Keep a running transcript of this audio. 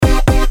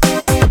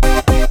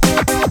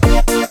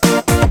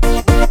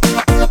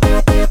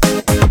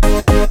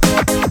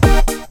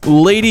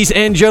Ladies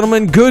and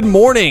gentlemen, good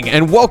morning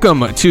and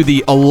welcome to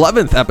the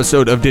 11th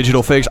episode of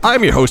Digital Figs.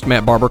 I'm your host,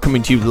 Matt Barber,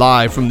 coming to you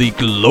live from the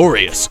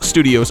glorious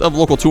studios of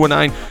Local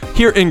 219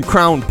 here in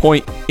Crown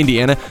Point,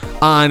 Indiana.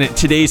 On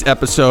today's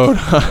episode,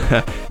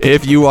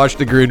 if you watch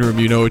the Green Room,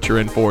 you know what you're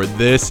in for.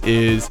 This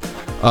is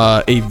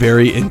a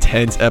very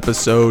intense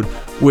episode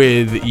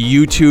with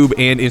YouTube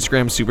and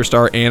Instagram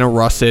superstar Anna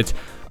Russett.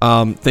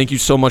 Thank you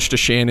so much to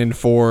Shannon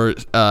for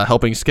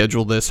helping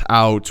schedule this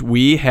out.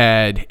 We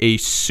had a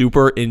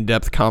super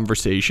in-depth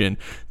conversation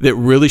that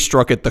really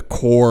struck at the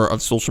core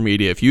of social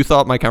media. If you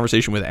thought my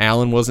conversation with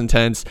Alan was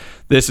intense,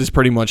 this is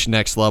pretty much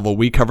next level.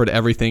 We covered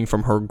everything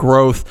from her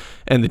growth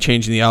and the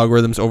change in the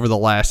algorithms over the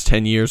last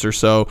 10 years or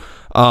so,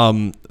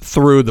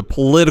 through the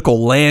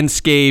political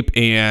landscape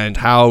and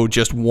how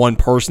just one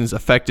person is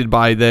affected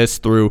by this,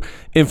 through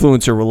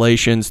influencer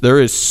relations.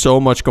 There is so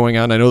much going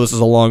on. I know this is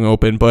a long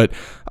open, but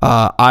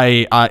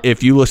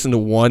if you listen to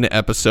one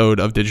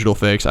episode of Digital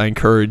Fix, I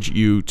encourage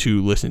you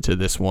to listen to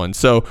this one.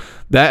 So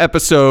that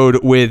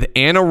episode with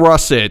Anna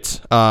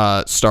Russett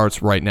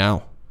starts right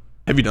now.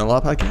 Have you done a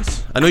lot of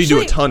podcasts? I know you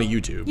do a ton of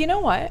YouTube. You know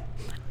what?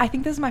 I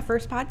think this is my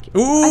first podcast.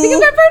 Ooh, I think it's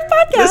my first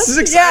podcast. This is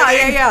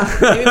exciting. Yeah.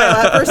 Maybe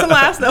my first and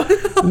last, though.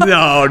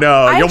 No.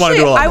 You'll want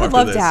to do a lot more. I would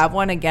love to have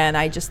one again.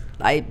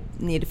 I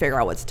need to figure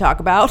out what to talk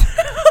about.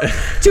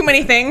 Too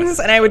many things,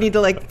 and I would need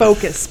to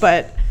focus.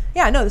 But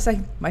yeah, no, this is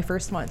my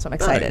first one, so I'm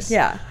excited. Nice.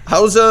 Yeah.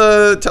 How's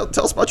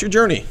tell us about your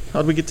journey.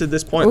 How did we get to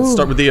this point? Let's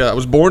start with I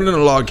was born in a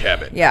log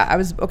cabin.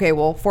 Yeah,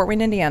 Fort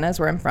Wayne, Indiana is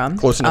where I'm from.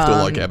 Close enough to a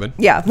log cabin.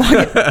 Yeah,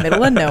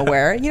 middle of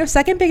nowhere.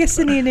 Second biggest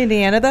city in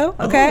Indiana, though.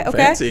 Okay.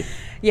 Fancy.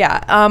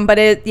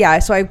 Yeah,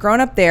 so I've grown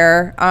up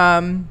there. I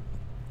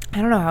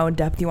don't know how in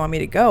depth you want me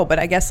to go, but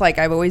I guess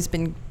I've always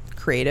been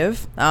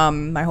creative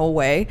my whole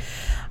way.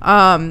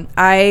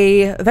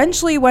 I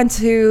eventually went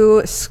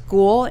to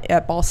school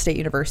at Ball State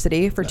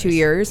University for 2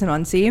 years in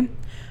Muncie.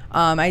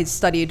 I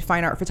studied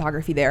fine art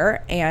photography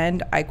there,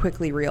 and I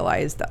quickly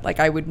realized that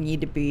I would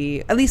need to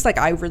be, at least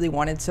I really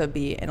wanted to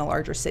be in a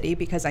larger city,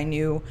 because I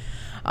knew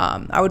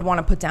I would want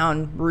to put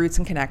down roots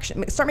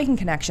and start making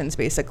connections,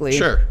 basically.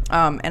 Sure.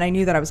 And I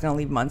knew that I was going to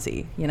leave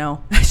Muncie, I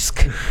just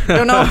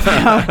don't know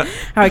how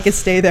I could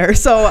stay there.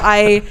 So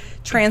I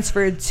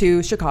transferred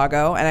to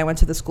Chicago, and I went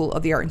to the School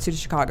of the Art Institute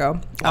of Chicago,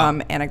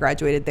 and I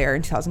graduated there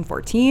in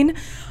 2014.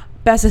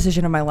 Best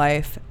decision of my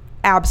life.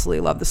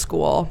 Absolutely love the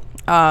school.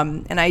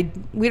 And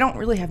we don't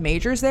really have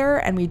majors there,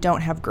 and we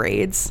don't have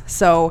grades.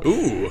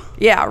 So,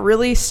 yeah,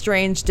 really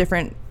strange,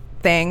 different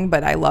thing,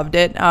 but I loved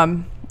it.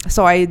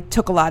 So I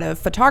took a lot of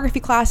photography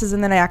classes,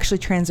 and then I actually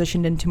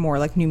transitioned into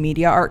more new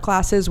media art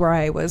classes, where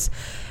I was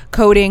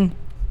coding,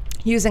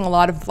 using a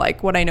lot of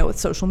what I know with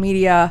social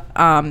media,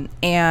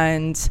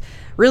 and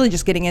really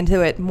just getting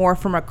into it more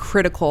from a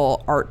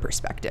critical art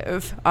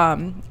perspective.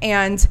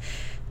 And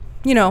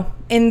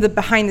in the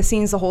behind the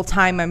scenes the whole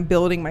time, I'm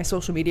building my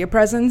social media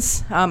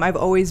presence. I've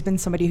always been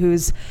somebody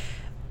who's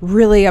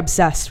really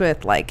obsessed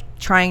with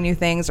trying new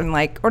things, and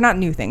or not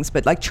new things,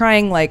 but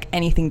trying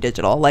anything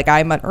digital.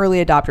 I'm an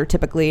early adopter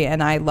typically,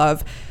 and I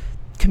love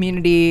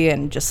community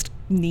and just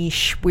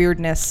niche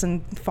weirdness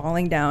and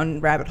falling down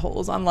rabbit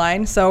holes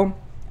online. So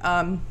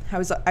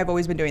I've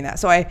always been doing that.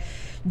 So I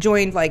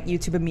joined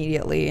YouTube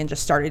immediately and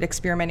just started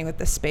experimenting with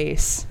this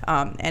space.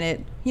 And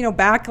it,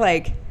 back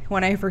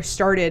when I first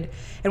started,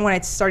 and when I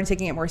started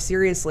taking it more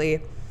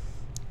seriously,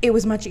 it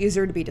was much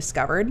easier to be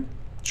discovered.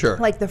 Sure.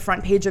 The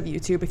front page of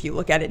YouTube, if you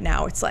look at it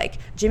now, it's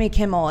Jimmy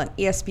Kimmel and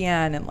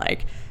ESPN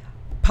and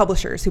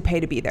publishers who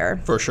pay to be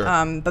there. For sure.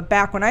 But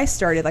back when I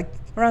started,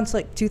 around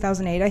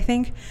 2008, I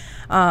think,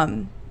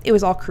 it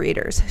was all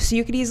creators. So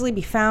you could easily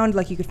be found,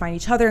 you could find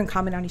each other and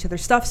comment on each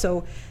other's stuff.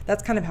 So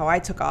that's kind of how I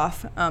took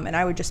off. And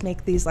I would just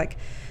make these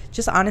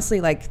just honestly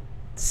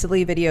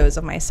silly videos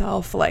of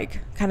myself,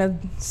 kind of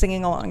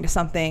singing along to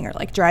something, or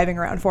driving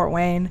around Fort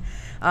Wayne.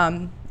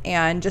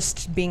 And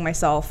just being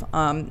myself,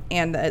 and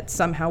it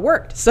somehow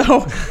worked.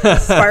 So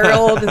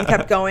spiraled and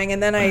kept going.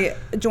 And then I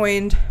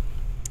joined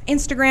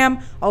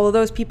Instagram. All of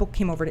those people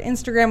came over to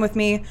Instagram with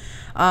me.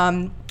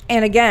 And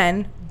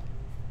again,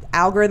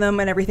 algorithm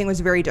and everything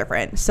was very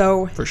different.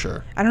 So for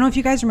sure. I don't know if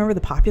you guys remember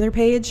the Popular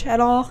page at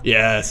all.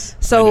 Yes.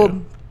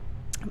 So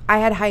I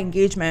had high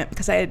engagement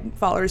because I had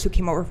followers who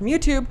came over from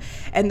YouTube,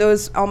 and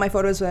all my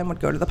photos then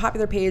would go to the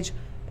Popular page,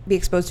 be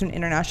exposed to an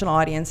international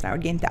audience, and I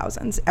would gain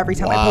thousands every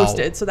time I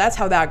posted. So that's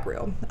how that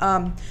grew.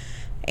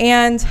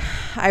 And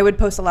I would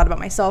post a lot about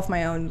myself,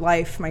 my own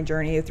life, my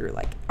journey through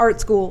art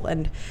school,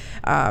 and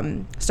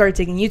started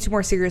taking YouTube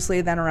more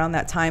seriously then around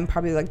that time,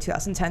 probably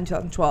 2010,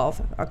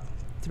 2012,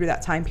 through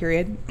that time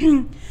period.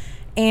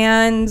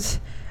 And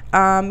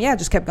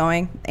just kept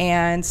going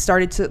and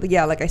started to,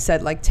 like I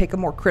said, take a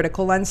more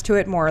critical lens to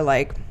it, more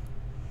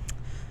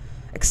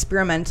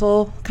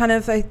experimental kind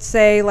of, I'd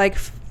say,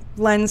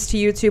 lens to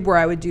YouTube, where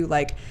I would do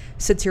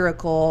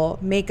satirical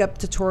makeup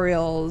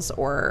tutorials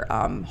or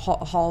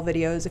haul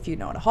videos, if you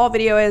know what a haul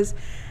video is.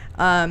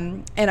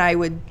 And I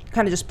would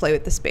kind of just play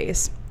with the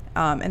space.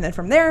 And then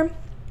from there,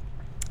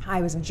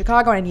 I was in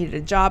Chicago and I needed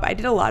a job. I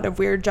did a lot of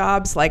weird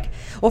jobs.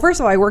 First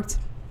of all, I worked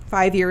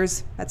 5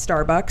 years at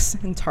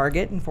Starbucks and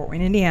Target in Fort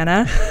Wayne,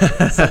 Indiana.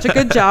 Such a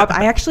good job.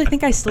 I actually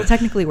think I still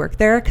technically work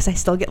there because I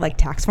still get like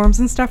tax forms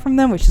and stuff from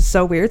them, which is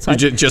so weird. So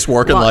you're just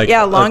working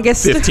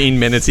longest 15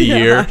 minutes a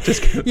year.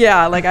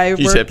 Like I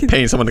you said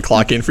paying someone to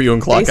clock in for you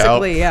and clock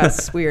out. Basically,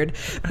 yes, weird.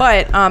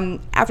 But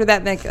after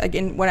that, then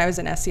again, when I was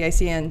in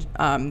SCIC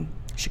in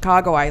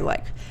Chicago,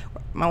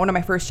 one of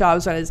my first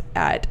jobs was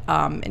at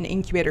an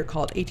incubator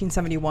called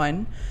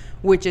 1871.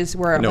 Which is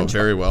where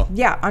very well.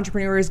 Yeah,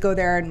 entrepreneurs go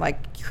there and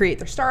like create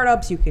their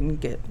startups. You can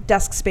get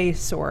desk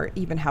space or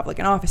even have like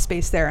an office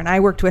space there. And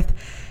I worked with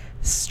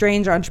a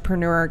strange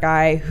entrepreneur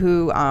guy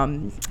who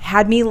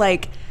had me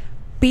like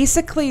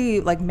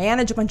basically like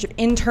manage a bunch of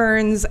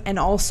interns and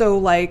also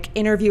like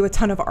interview a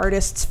ton of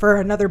artists for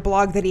another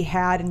blog that he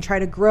had and try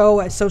to grow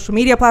a social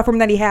media platform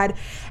that he had.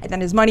 And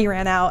then his money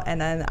ran out and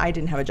then I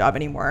didn't have a job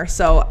anymore.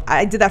 So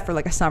I did that for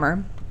like a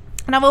summer.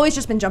 And I've always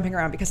just been jumping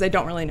around because I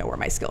don't really know where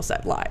my skill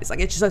set lies. Like,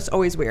 it's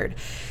always weird.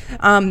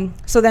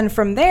 So then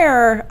from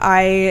there,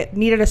 I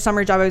needed a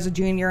summer job. I was a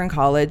junior in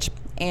college.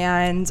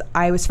 And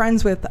I was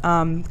friends with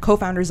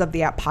co-founders of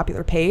the app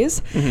Popular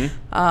Pays.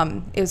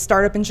 Mm-hmm. It was a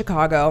startup in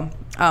Chicago.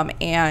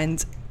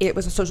 And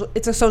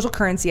it's a social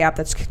currency app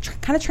that's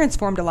kind of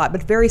transformed a lot,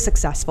 but very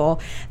successful.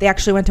 They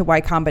actually went to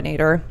Y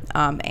Combinator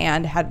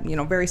and had,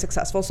 very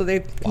successful. So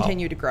they've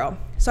continued to grow.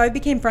 So I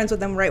became friends with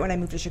them right when I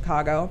moved to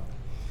Chicago.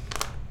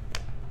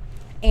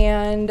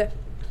 And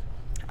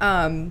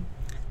I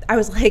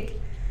was like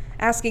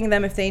asking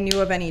them if they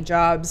knew of any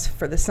jobs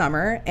for the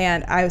summer,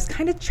 and I was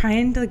kind of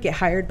trying to get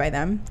hired by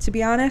them, to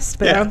be honest,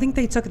 but I don't think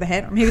they took the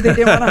hint, or maybe they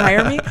didn't want to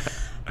hire me.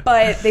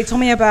 But they told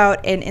me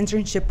about an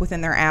internship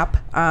within their app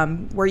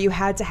where you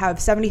had to have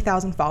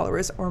 70,000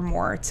 followers or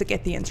more to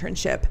get the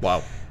internship.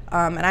 Wow.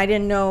 And I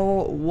didn't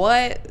know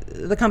what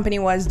the company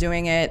was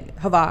doing it.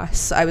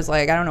 Havas. I was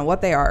like, I don't know what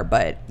they are,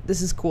 but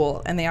this is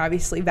cool. And they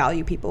obviously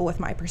value people with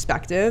my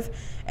perspective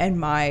and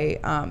my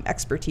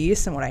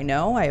expertise and what I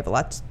know. I have a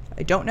lot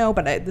I don't know,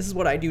 but this is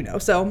what I do know.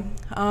 So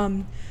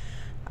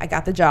I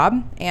got the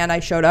job and I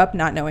showed up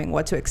not knowing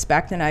what to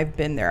expect. And I've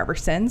been there ever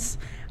since.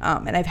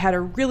 And I've had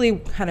a really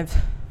kind of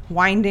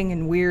winding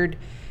and weird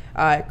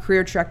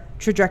career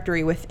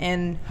trajectory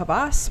within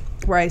Havas,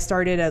 where I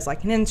started as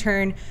like an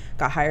intern,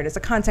 got hired as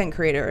a content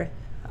creator,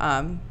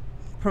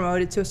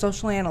 promoted to a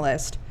social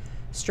analyst,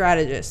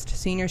 strategist,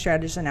 senior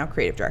strategist, and now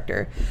creative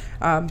director.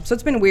 So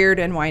it's been weird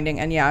and winding,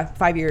 and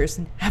 5 years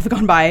have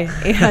gone by,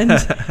 and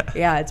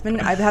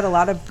I've had a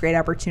lot of great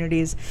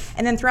opportunities.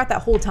 And then throughout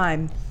that whole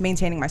time,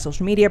 maintaining my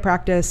social media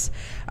practice,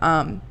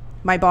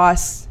 my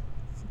boss,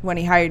 when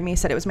he hired me,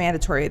 said it was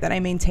mandatory that I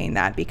maintain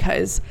that,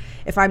 because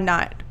if I'm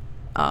not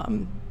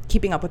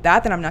keeping up with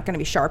that, then I'm not going to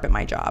be sharp at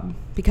my job,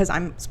 because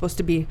I'm supposed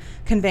to be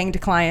conveying to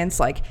clients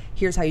like,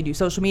 here's how you do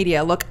social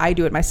media. Look, I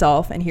do it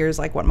myself, and here's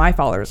like what my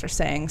followers are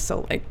saying.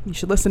 So like, you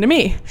should listen to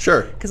me.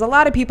 Sure. Because a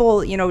lot of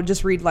people,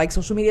 just read like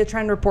social media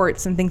trend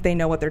reports and think they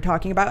know what they're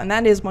talking about, and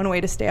that is one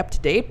way to stay up to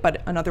date.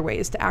 But another way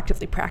is to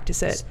actively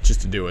practice it.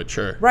 Just to do it.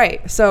 Sure.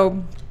 Right.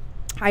 So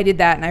I did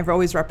that, and I've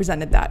always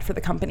represented that for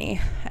the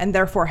company, and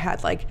therefore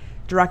had like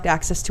direct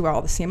access to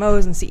all the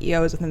CMOs and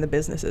CEOs within the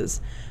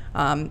businesses.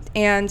 So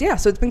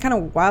it's been kind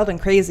of wild and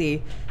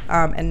crazy,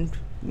 and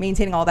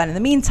maintaining all that in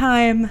the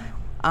meantime,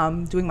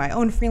 doing my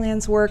own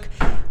freelance work,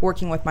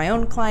 working with my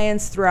own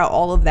clients throughout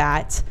all of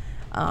that.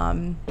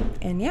 I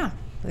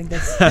think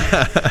that's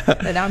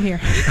that I'm here.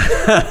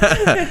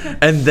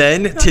 And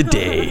then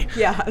today,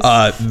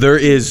 there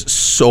is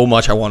so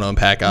much I want to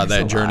unpack out of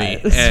that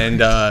journey. And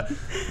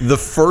the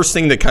first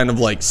thing that kind of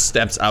like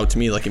steps out to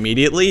me like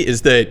immediately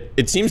is that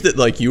it seems that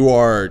like you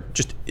are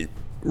just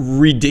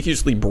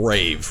ridiculously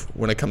brave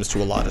when it comes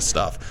to a lot of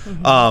stuff.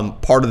 Mm-hmm.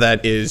 Part of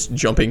that is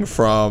jumping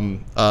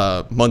from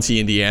Muncie,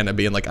 Indiana,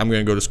 being like, I'm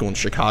going to go to school in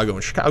Chicago.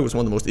 And Chicago is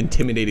one of the most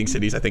intimidating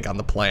cities, I think, on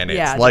the planet.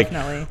 Yeah, like,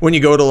 definitely. when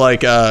you go to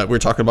like, we're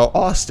talking about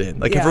Austin.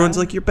 Like, everyone's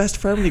like your best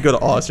friend when you go to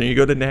Austin. You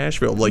go to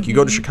Nashville. Like, you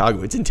go to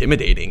Chicago. It's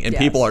intimidating. And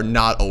people are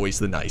not always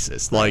the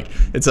nicest. Like,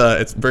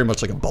 it's very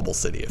much like a bubble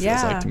city, it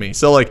feels like to me.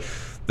 So, like,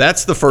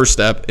 that's the first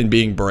step in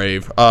being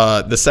brave.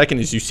 The second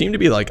is you seem to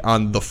be like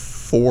on the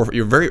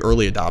you're a very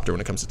early adopter when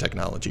it comes to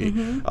technology,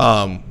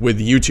 with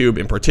YouTube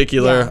in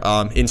particular,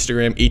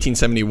 Instagram,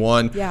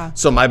 1871. Yeah.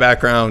 So my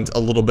background a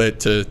little bit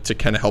to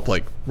kind of help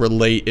like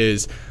relate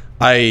is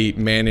I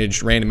ran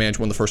and managed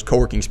one of the first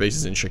co-working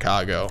spaces in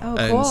Chicago. Oh,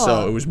 and cool.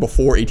 so it was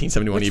before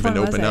 1871 Which even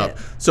one was opened up. it?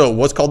 So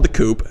what's called the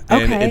Coop,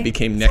 and it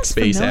became Next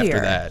Space familiar.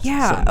 after that.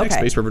 Yeah, so Next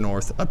Space River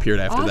North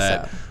appeared after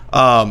that.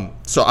 Awesome.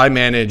 So I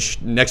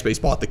managed Next Space,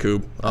 bought the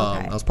Coop.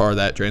 I was part of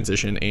that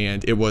transition,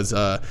 and it was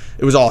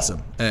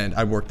awesome. And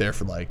I worked there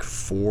for like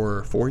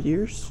four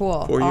years.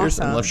 Cool. 4 years,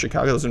 and left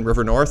Chicago. I was in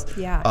River North.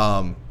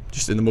 Yeah.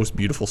 Just in the most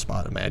beautiful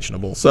spot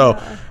imaginable. So,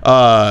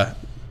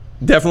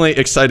 definitely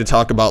excited to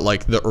talk about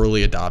like the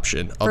early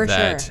adoption of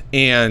that, sure.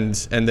 and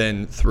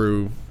then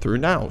through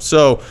now.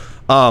 So,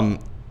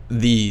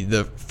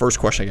 the first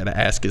question I got to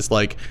ask is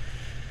like,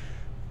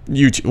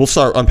 YouTube. We'll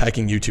start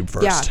unpacking YouTube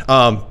first.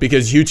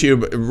 Because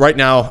YouTube right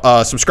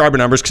now, subscriber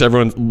numbers, because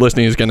everyone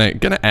listening is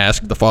gonna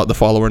ask the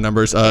follower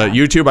numbers.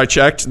 YouTube, I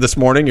checked this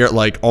morning. You're at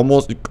like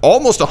almost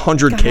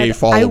 100K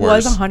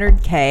followers. I was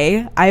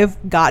 100K.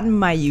 I've gotten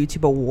my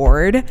YouTube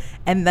award,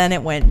 and then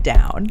it went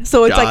down.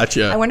 So it's like,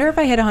 I wonder if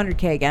I hit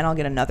 100K again, I'll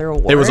get another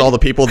award. It was all the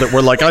people that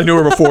were like, I knew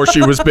her before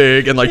she was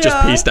big, and like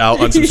just pieced out,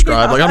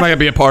 unsubscribed. Like, I'm not gonna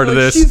be a part of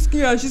this.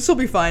 She'll still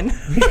be fine.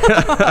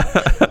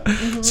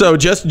 So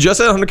just at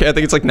 100K, I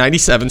think it's like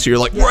 97. So you're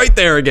like right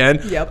there again.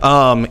 Yep.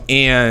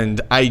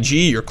 And IG,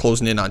 you're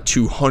closing in on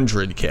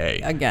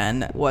 200K.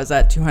 Again, was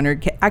at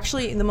 200K.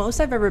 Actually, the most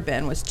I've ever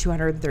been was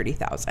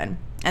 230,000.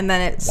 And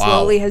then it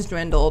slowly has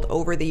dwindled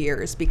over the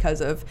years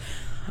because of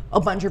a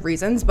bunch of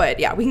reasons, but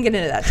yeah, we can get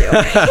into that too.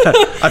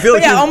 I feel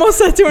like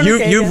almost at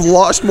 200K. You've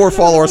lost more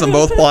followers on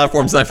both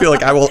platforms than I feel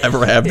like I will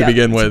ever have to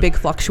begin with. It's a big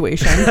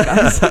fluctuation,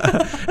 guys.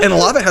 And a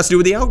lot of it has to do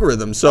with the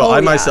algorithm. So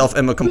I myself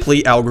am a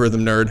complete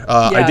algorithm nerd.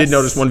 I did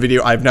notice one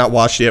video I've not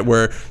watched yet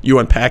where you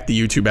unpack the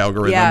YouTube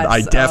algorithm. Yes,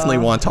 I definitely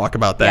want to talk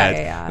about that.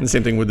 And the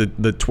same thing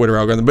with the Twitter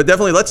algorithm. But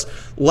definitely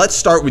let's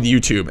start with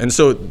YouTube. And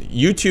so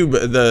YouTube,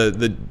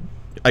 the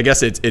I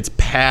guess its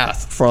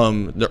path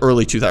from the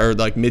early 2000s or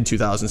like mid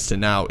 2000s to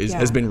now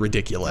has been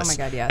ridiculous. Oh my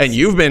God, yes. And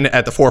you've been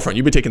at the forefront.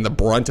 You've been taking the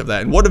brunt of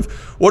that. And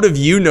what have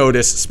you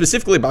noticed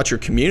specifically about your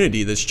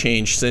community that's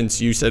changed since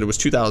you said it was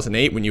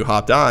 2008 when you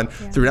hopped on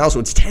through now?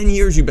 So it's 10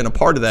 years you've been a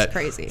part of that.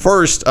 Crazy.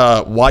 First,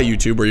 why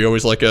YouTube? Were you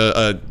always like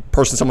a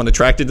person, someone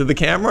attracted to the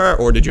camera,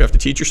 or did you have to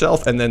teach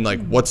yourself? And then like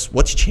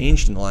what's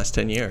changed in the last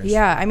 10 years?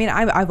 Yeah, I mean,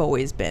 I've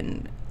always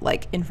been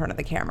like in front of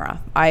the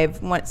camera.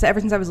 So ever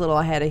since I was little,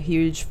 I had a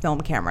huge film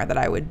camera that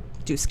I would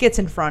do skits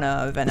in front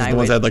of, and the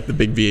ones that had like the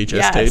big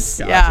VHS tapes.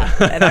 Gotcha.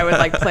 Yeah, and I would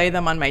like play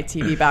them on my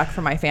TV back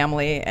for my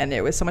family, and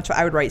it was so much fun.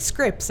 I would write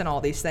scripts and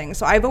all these things,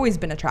 so I've always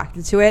been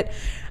attracted to it.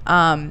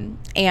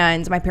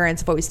 And my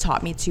parents have always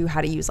taught me how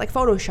to use like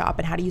Photoshop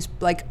and how to use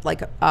like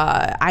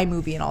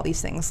iMovie and all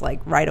these things like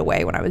right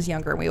away when I was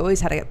younger. And we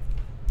always had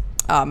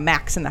a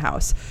Macs in the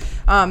house,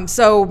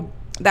 so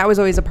that was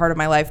always a part of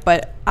my life.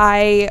 But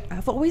I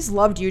have always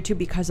loved YouTube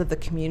because of the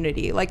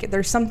community. Like,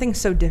 there's something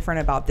so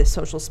different about this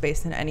social space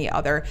than any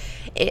other.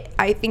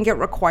 I think it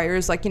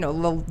requires like, the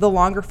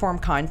longer form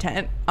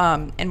content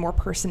and more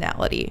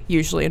personality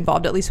usually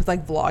involved, at least with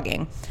like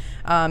vlogging.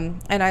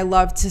 And I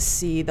love to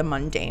see the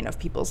mundane of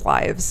people's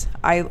lives.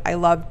 I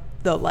love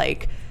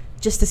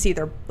just to see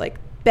their like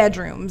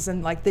bedrooms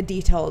and like the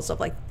details of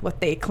like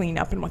what they clean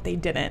up and what they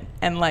didn't,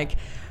 and like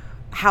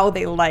how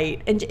they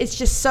light, and it's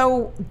just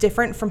so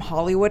different from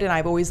Hollywood, and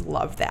I've always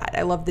loved that.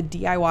 I love the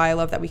DIY. I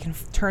love that we can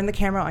turn the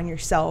camera on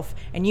yourself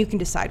and you can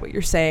decide what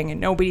you're saying, and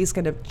nobody's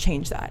going to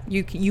change that.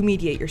 You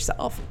mediate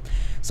yourself.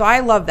 So I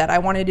love that. I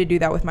wanted to do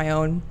that with my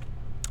own,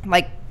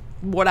 like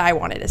what I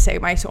wanted to say,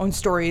 my own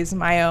stories,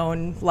 my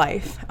own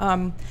life.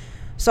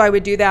 So I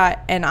would do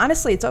that, and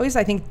honestly, it's always,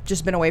 I think,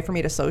 just been a way for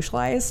me to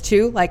socialize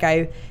too. Like,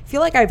 I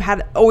feel like I've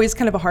had always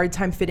kind of a hard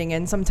time fitting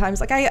in sometimes.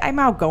 Like, I'm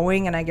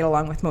outgoing and I get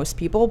along with most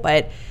people,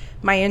 but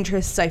my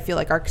interests, I feel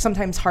like, are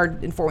sometimes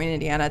hard in Fort Wayne,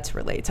 Indiana, to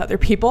relate to other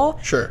people.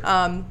 Sure.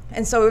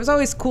 And so it was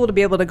always cool to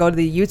be able to go to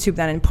the YouTube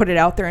then and put it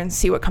out there and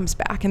see what comes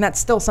back. And that's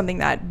still something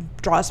that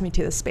draws me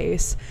to the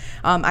space.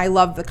 I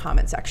love the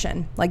comment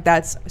section. Like,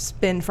 that's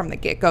been from the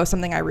get-go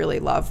something I really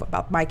love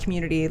about my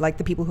community. Like,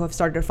 the people who have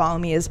started to follow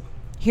me is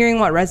hearing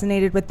what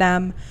resonated with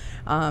them,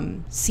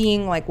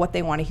 seeing like what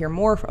they want to hear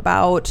more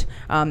about.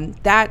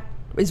 That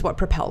is what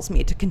propels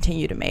me to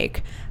continue to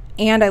make.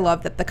 And I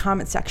love that the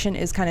comment section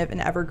is kind of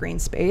an evergreen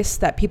space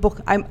that people,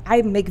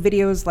 I make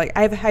videos, like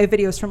I have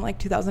videos from like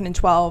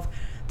 2012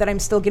 that I'm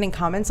still getting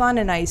comments on,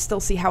 and I still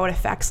see how it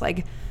affects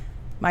like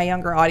my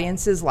younger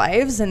audience's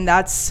lives. And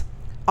that's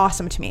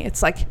awesome to me.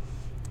 It's like,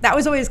 that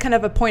was always kind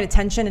of a point of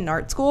tension in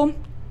art school,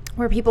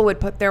 where people would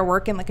put their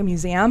work in like a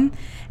museum,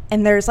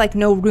 and there's like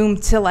no room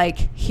to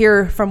like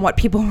hear from what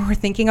people were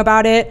thinking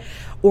about it,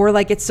 or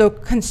like it's so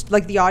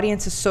like the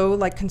audience is so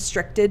like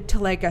constricted to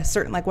like a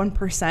certain like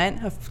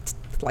 1% of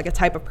like a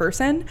type of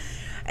person.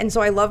 And so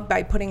I love,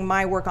 by putting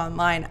my work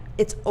online,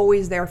 it's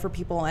always there for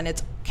people, and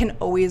it can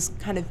always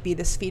kind of be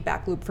this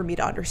feedback loop for me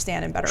to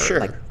understand and better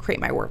like create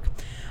my work.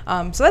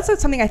 So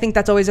that's something I think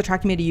that's always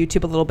attracted me to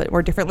YouTube a little bit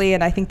more differently,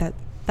 and I think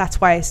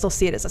that's why I still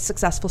see it as a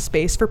successful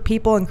space for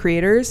people and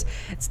creators.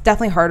 It's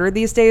definitely harder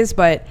these days,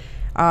 but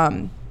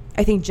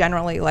I think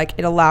generally like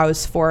it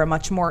allows for a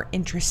much more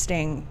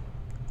interesting,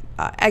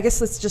 I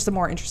guess it's just a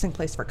more interesting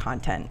place for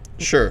content.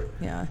 Sure.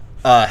 Yeah.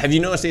 Have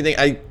you noticed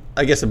anything?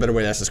 I guess a better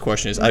way to ask this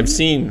question is, I've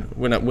seen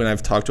when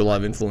I've talked to a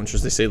lot of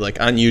influencers, they say like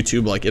on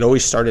YouTube, like it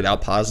always started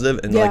out positive,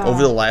 and like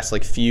over the last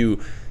like few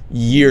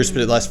years,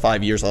 but the last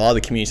 5 years, a lot of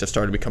the communities have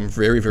started to become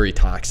very, very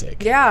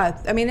toxic.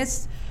 Yeah. I mean,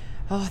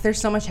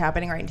 there's so much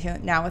happening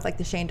right now with like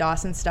the Shane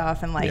Dawson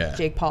stuff and like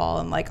Jake Paul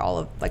and like all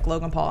of like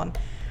Logan Paul, and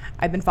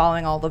I've been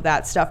following all of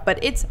that stuff.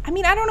 But I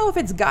don't know if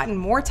it's gotten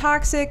more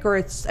toxic,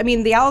 or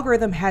the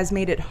algorithm has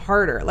made it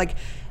harder. Like,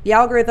 the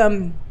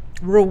algorithm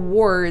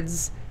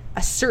rewards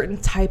a certain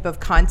type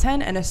of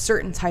content and a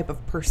certain type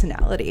of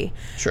personality.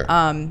 Sure.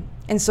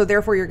 And so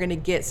therefore you're going to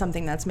get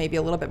something that's maybe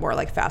a little bit more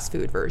like fast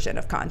food version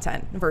of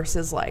content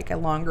versus like a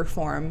longer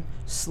form,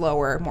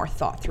 slower, more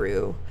thought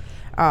through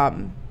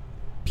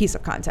piece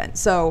of content.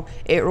 So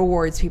it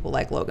rewards people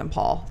like Logan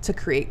Paul to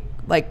create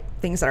like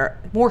things that are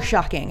more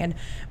shocking and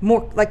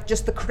more like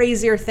just the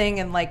crazier thing.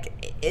 And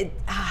like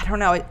I don't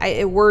know,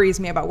 it worries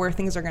me about where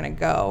things are going to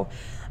go.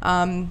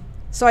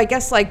 So I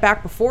guess like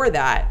back before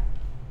that,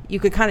 you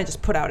could kind of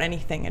just put out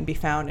anything and be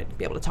found and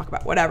be able to talk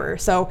about whatever.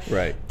 So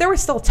there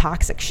was still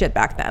toxic shit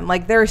back then.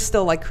 Like there are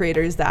still like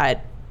creators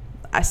that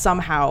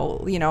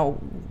somehow, you know,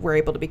 were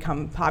able to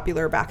become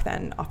popular back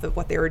then off of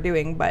what they were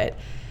doing. But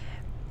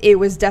it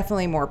was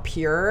definitely more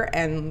pure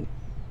and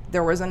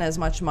there wasn't as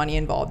much money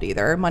involved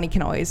either. Money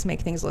can always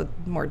make things look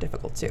more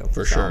difficult too.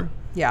 For sure.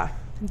 Yeah.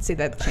 I'd see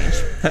that change.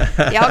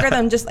 The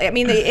algorithm just, I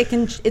mean,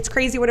 it's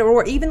crazy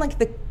whatever. Even like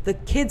the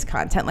kids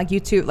content, like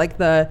YouTube,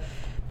 like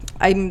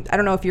I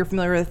don't know if you're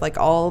familiar with like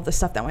all of the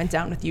stuff that went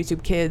down with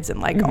YouTube Kids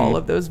and like all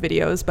of those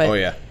videos,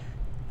 but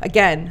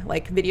again,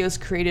 like videos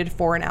created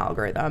for an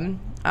algorithm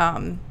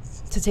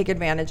to take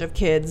advantage of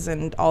kids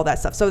and all that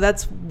stuff. So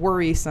that's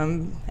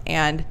worrisome,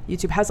 and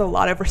YouTube has a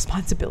lot of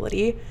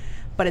responsibility,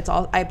 but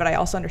I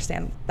also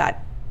understand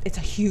that it's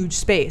a huge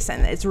space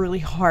and it's really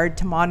hard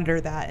to monitor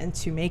that and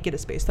to make it a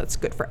space that's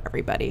good for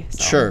everybody.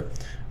 So. Sure.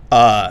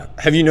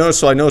 Have you noticed?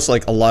 So I noticed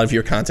like a lot of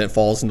your content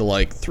falls into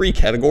like 3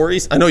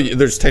 categories. I know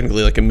there's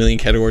technically like a million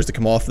categories to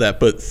come off of that,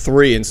 but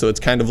 3. And so it's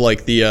kind of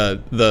like the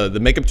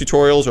makeup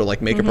tutorials or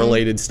like makeup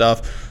related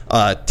stuff,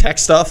 tech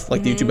stuff,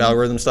 like the YouTube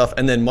algorithm stuff,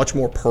 and then much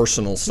more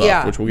personal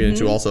stuff, which we'll get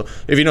into also.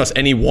 If you notice,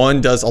 any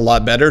one does a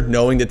lot better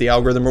knowing that the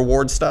algorithm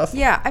rewards stuff.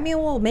 Yeah. I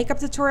mean, well, makeup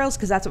tutorials,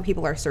 because that's what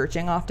people are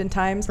searching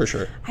oftentimes. For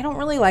sure. I don't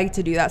really like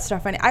to do that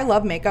stuff. I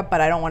love makeup,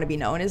 but I don't want to be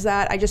known as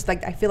that. I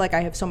feel like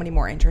I have so many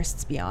more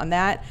interests beyond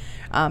that.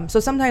 So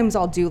sometimes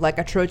I'll do like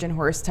a Trojan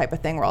horse type of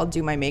thing where I'll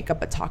do my makeup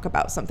but talk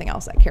about something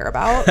else I care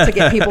about to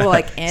get people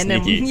like in.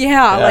 And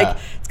like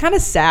it's kind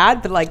of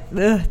sad, but like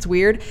it's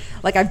weird.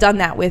 Like I've done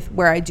that with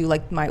where I do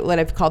like what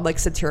I've called like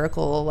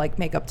satirical like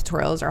makeup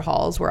tutorials or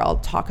hauls where I'll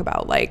talk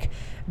about like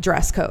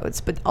dress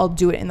codes, but I'll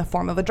do it in the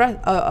form of like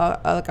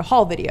a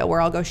haul video where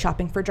I'll go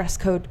shopping for dress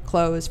code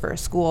clothes for a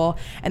school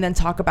and then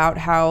talk about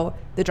how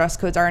the dress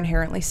codes are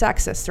inherently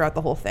sexist throughout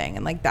the whole thing.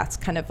 And like that's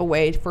kind of a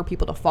way for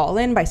people to fall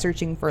in by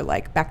searching for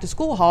like back to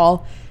school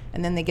haul,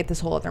 and then they get this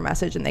whole other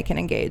message and they can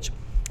engage.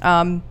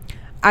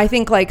 I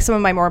think like some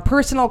of my more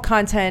personal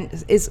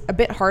content is a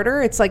bit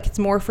harder. It's like it's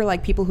more for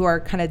like people who are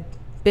kind of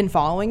been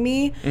following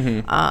me.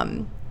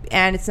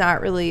 And it's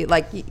not really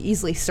like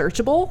easily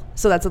searchable,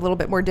 so that's a little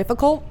bit more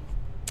difficult.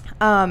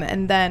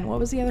 And then what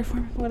was the other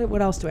form?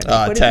 What else do I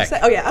know? What tech. Did you say?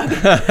 Oh yeah.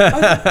 Okay.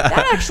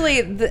 That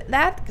actually,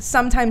 that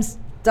sometimes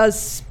does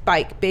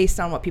spike based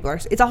on what people are.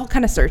 It's all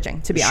kind of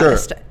searching, to be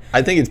honest.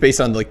 I think it's based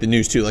on like the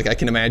news too. Like I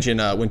can imagine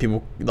when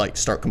people like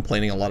start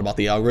complaining a lot about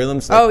the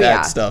algorithms, like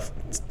that stuff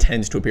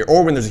tends to appear.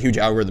 Or when there's a huge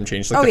algorithm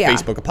change, like the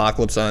Facebook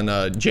apocalypse on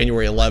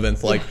January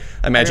 11th. Like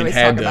I imagine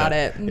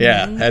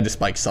had to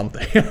spike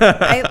something.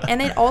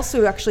 And it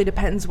also actually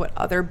depends what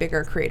other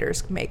bigger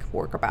creators make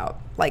work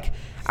about. Like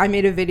I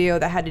made a video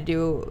that had to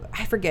do,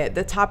 I forget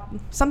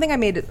something I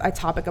made a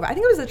topic about. I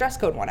think it was the dress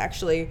code one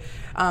actually.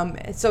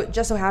 So it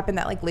just so happened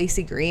that like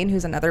Lacey Green,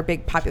 who's another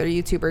big popular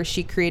YouTuber,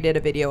 she created a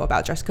video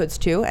about dress codes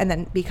too. And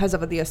then because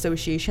of the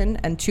association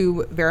and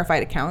 2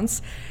 verified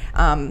accounts,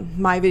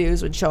 my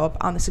videos would show up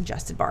on the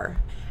suggested bar.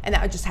 And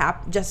that just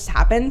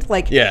happened.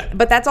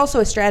 But that's also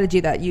a strategy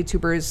that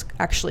YouTubers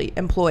actually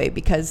employ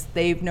because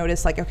they've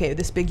noticed like, okay,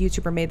 this big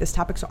YouTuber made this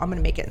topic, so I'm going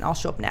to make it and I'll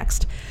show up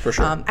next. For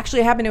sure.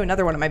 Actually, it happened to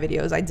another one of my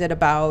videos I did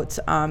about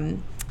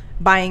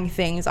buying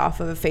things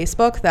off of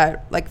Facebook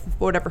that like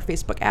whatever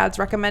Facebook ads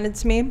recommended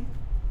to me.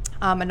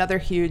 Another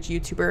huge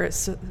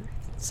YouTuber,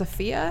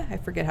 Sophia, I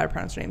forget how to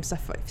pronounce her name.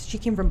 She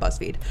came from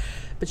BuzzFeed,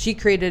 but she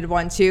created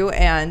one too,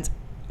 and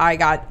I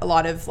got a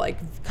lot of like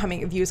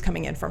views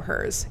coming in from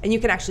hers, and you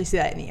can actually see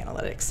that in the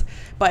analytics.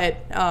 But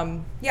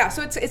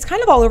so it's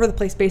kind of all over the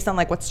place based on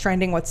like what's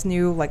trending, what's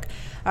new. Like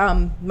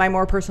my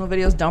more personal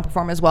videos don't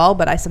perform as well,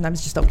 but I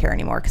sometimes just don't care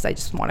anymore because I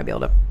just want to be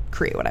able to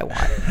create what I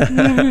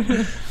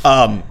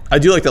want. I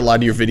do like that a lot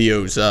of your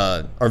videos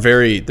are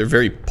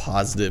very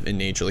positive in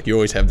nature. Like you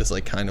always have this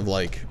like kind of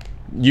like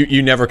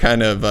you never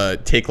kind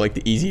of take like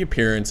the easy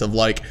appearance of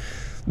like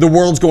the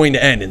world's going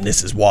to end and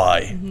this is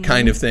why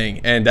kind of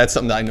thing. And that's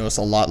something that I notice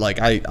a lot. Like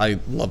I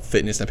love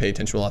fitness. I pay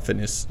attention to a lot of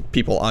fitness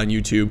people on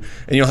YouTube,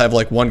 and you'll have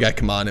like one guy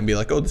come on and be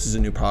like, oh, this is a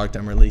new product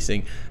I'm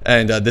releasing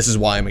and this is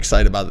why I'm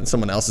excited about it. And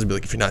someone else will be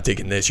like, if you're not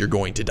taking this, you're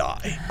going to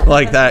die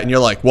like that. And you're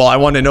like, well, I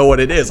want to know what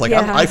it is. Like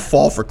I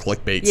fall for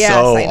clickbait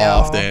so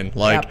often.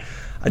 Like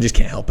I just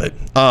can't help it.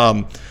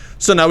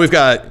 So now you've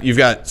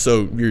got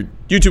so your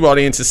YouTube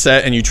audience is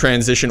set and you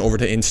transition over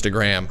to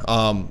Instagram.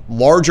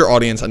 Larger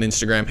audience on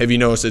Instagram. Have you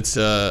noticed it's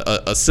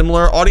a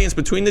similar audience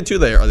between the two?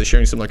 Are they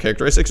sharing similar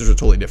characteristics or is it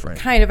totally different?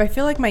 Kind of. I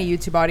feel like my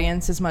YouTube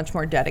audience is much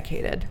more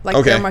dedicated.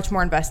 Like they're much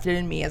more invested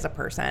in me as a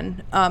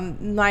person.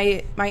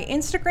 My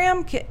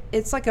Instagram,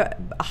 it's like a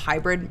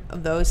hybrid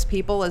of those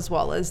people as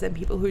well as then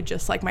people who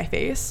just like my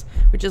face,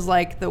 which is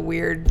like the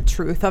weird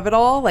truth of it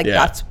all. Like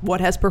that's what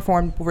has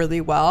performed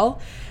really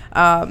well.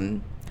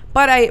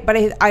 But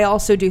I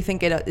also do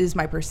think it is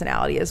my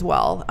personality as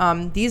well.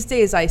 These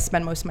days, I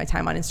spend most of my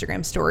time on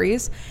Instagram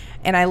stories,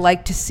 and I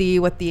like to see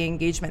what the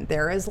engagement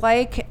there is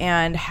like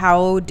and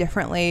how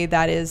differently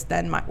that is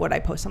than what I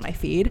post on my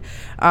feed.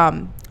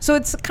 So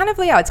it's kind of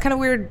it's kind of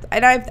weird,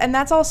 and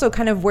that's also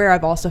kind of where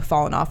I've also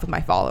fallen off with my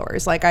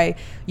followers. Like I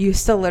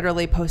used to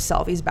literally post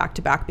selfies back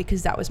to back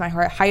because that was my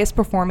highest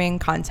performing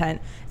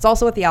content. It's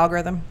also what the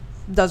algorithm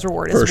does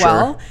reward as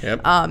well.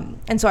 Yep.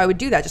 And so I would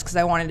do that just because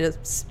I wanted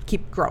to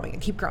keep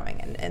growing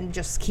and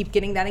just keep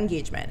getting that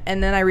engagement.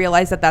 And then I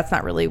realized that that's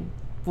not really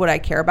what I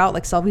care about.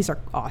 Like selfies are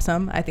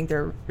awesome. I think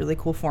they're a really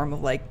cool form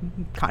of like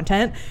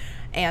content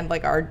and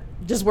like are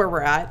just where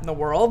we're at in the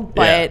world,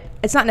 but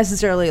it's not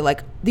necessarily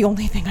like the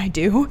only thing I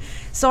do.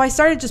 So I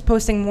started just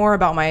posting more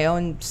about my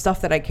own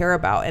stuff that I care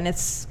about, and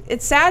it's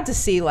sad to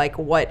see like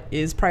what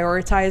is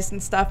prioritized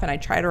and stuff, and I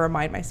try to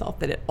remind myself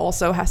that it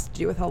also has to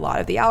do with a lot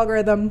of the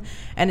algorithm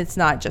and it's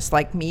not just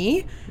like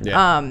me.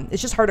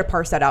 It's just hard to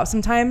parse that out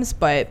sometimes,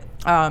 but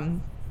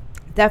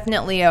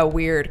definitely a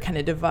weird kind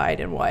of divide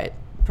in what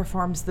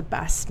performs the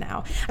best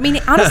now. I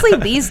mean, honestly,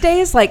 these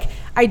days, like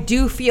I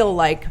do feel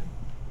like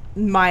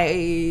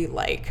my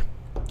like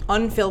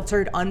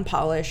unfiltered,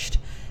 unpolished,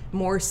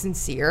 more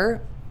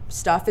sincere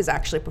stuff is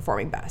actually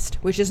performing best,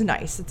 which is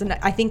nice.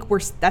 I think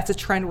that's a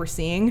trend we're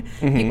seeing.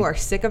 People are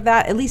sick of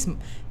that. At least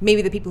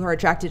maybe the people who are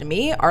attracted to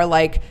me are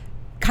like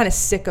kind of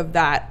sick of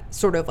that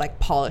sort of like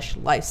polished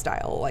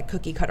lifestyle, like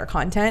cookie cutter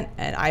content.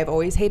 And I've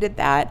always hated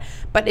that,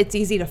 but it's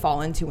easy to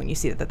fall into when you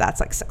see that that's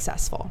like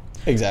successful.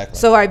 Exactly.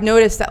 So I've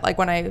noticed that like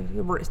when I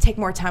take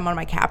more time on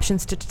my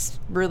captions to just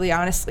really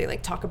honestly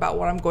like talk about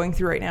what I'm going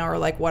through right now or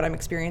like what I'm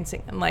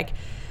experiencing and like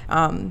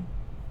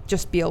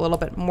just be a little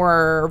bit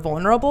more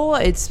vulnerable,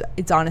 it's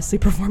honestly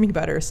performing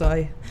better.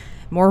 So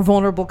more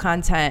vulnerable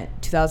content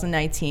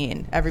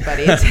 2019,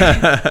 everybody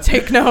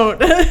take note.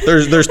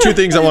 There's two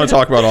things I want to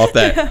talk about off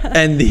that,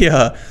 and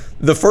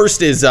the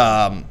first is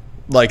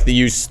like the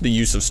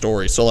use of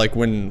stories. So like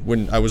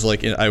when I was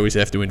like I always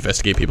have to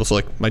investigate people, so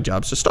like my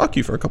job's to stalk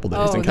you for a couple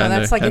days and kind of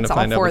that's like it's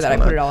all for that I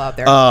put it all out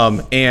there.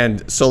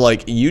 And so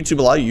like YouTube,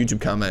 a lot of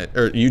YouTube comment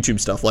or YouTube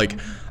stuff, like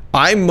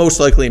I most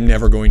likely am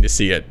never going to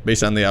see it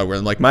based on the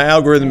algorithm. Like my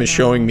algorithm is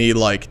showing me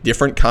like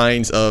different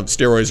kinds of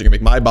steroids that are gonna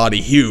make my body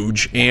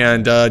huge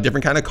and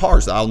different kind of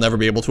cars that I'll never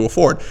be able to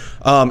afford.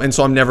 And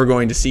so I'm never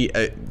going to see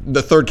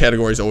the third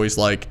category is always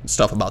like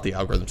stuff about the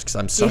algorithms because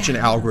I'm such an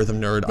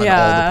algorithm nerd on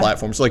all the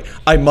platforms. So like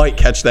I might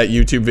catch that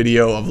YouTube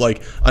video of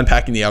like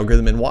unpacking the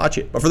algorithm and watch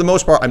it, but for the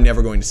most part, I'm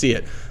never going to see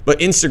it. But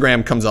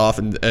Instagram comes off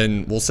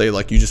and will say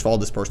like, you just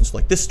followed this person. So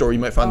like this story, you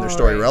might find their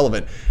story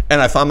relevant.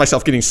 And I found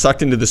myself getting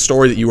sucked into the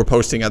story that you were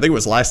posting. I think it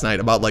was last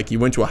night about like you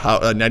went to a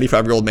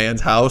 95-year-old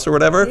man's house or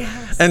whatever.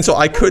 Yes. And so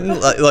I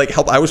couldn't like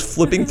help. I was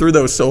flipping through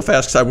those so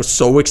fast because I was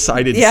so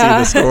excited to see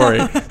the story.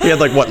 He had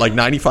like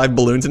 95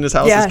 balloons in his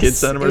house. His kids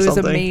sent him or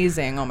something. It was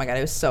amazing. Oh my God.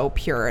 It was so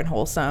pure and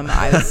wholesome.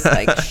 I was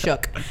like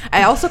shook.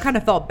 I also kind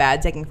of felt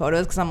bad taking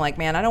photos because I'm like,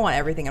 man, I don't want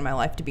everything in my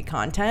life to be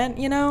content,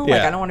 you know?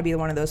 Like I don't want to be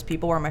one of those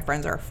people where my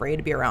friends are afraid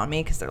to be around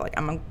me because they're like,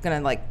 I'm going to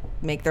like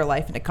make their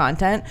life into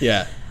content.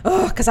 Yeah.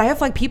 Because I have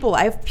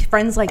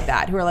friends like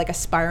that who are like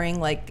aspiring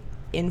like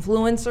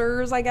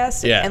influencers, I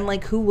guess, and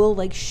like who will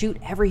like shoot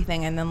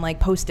everything and then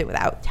like post it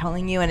without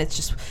telling you, and it's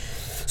just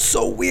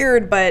so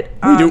weird. But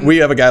we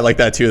have a guy like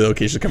that too that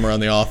occasionally come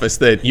around the office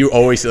that you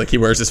always see, like he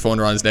wears his phone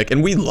around his neck,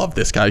 and we love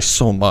this guy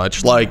so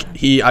much. Like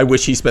I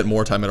wish he spent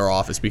more time at our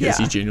office because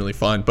he's genuinely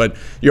fun, but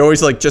you're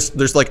always like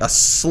there's like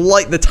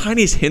the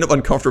tiniest hint of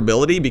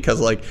uncomfortability because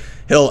like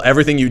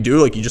everything you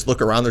do, like you just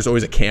look around, there's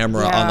always a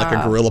camera on like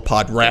a Gorilla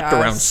Pod wrapped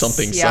around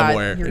something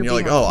somewhere, and you're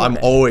like, oh, I'm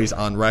always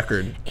on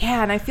record.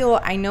 Yeah, and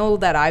I know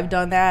that I've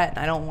done that.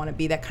 I don't want to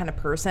be that kind of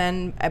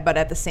person, but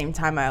at the same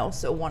time, I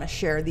also want to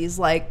share these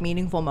like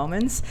meaningful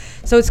moments.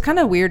 So it's kind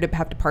of weird to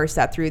have to parse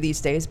that through these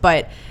days.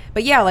 But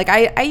yeah, like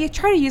I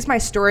try to use my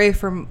story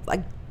from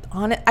like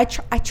on it. I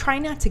try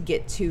not to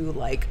get too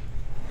like,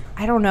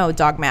 I don't know,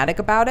 dogmatic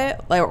about it,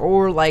 like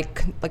or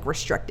like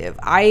restrictive.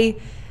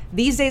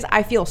 These days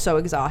I feel so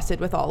exhausted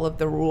with all of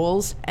the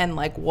rules and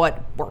like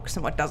what works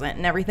and what doesn't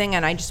and everything,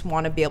 and I just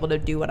want to be able to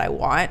do what I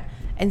want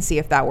and see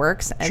if that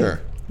works. And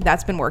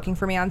that's been working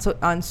for me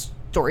on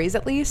stories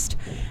at least.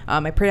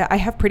 I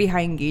have pretty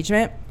high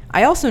engagement.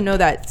 I also know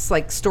that it's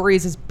like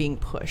stories is being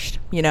pushed,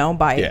 you know,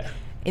 by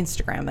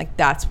Instagram. Like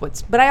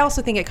but I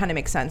also think it kind of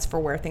makes sense for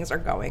where things are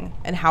going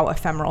and how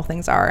ephemeral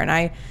things are. And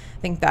I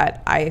think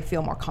that I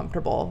feel more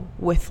comfortable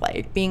with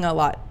like being a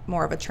lot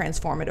more of a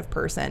transformative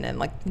person and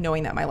like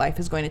knowing that my life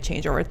is going to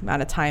change over an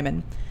amount of time.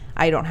 And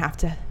I don't have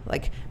to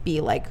like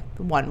be like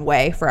one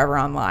way forever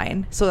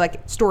online. So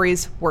like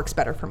stories works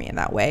better for me in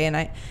that way, and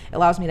it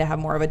allows me to have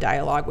more of a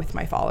dialogue with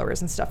my followers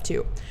and stuff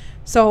too.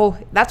 So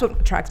that's what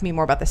attracts me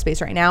more about the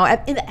space right now.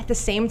 At the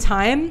same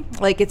time,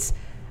 like it's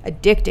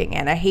addicting,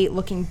 and I hate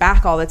looking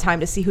back all the time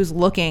to see who's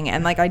looking,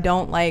 and like I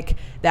don't like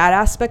that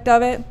aspect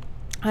of it.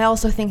 I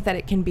also think that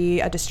it can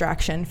be a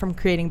distraction from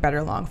creating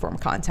better long form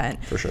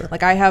content. For sure.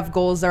 Like I have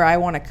goals there. I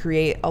want to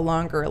create a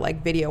longer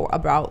like video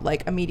about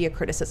like a media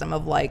criticism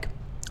of like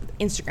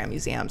Instagram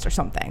museums or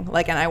something,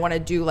 like, and I want to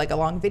do like a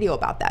long video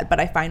about that, but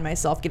I find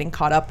myself getting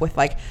caught up with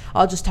like,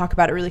 I'll just talk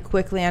about it really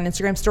quickly on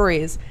Instagram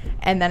stories,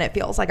 and then it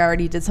feels like I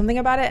already did something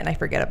about it and I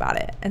forget about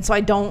it. And so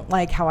I don't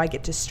like how I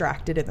get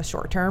distracted in the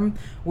short term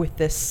with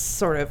this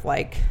sort of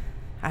like,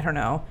 I don't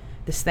know,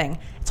 this thing.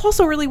 It's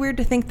also really weird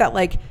to think that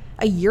like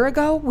a year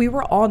ago we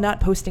were all not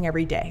posting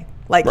every day.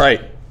 Like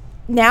right.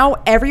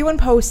 Now everyone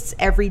posts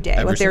every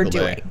day what they're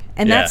doing. Day.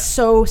 And that's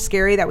so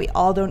scary that we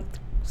all don't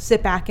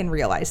sit back and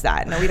realize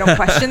that. No, we don't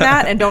question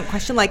that, and don't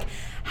question like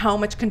how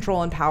much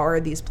control and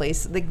power these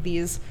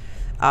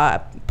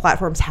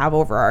platforms have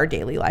over our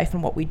daily life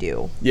and what we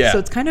do. Yeah. So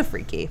it's kind of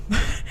freaky.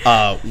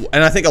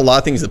 And I think a lot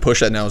of things that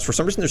push that now is, for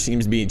some reason, there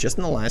seems to be just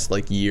in the last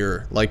like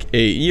year, like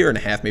a year and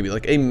a half, maybe,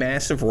 like a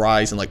massive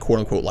rise in like quote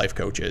unquote life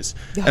coaches.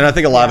 And I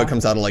think a lot of it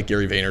comes out of like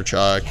Gary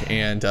Vaynerchuk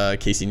and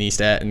Casey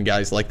Neistat and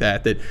guys like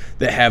that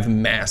have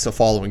massive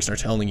followings and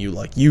are telling you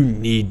like you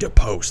need to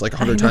post like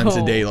 100 times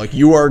a day. Like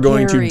you are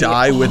going to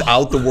die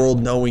without the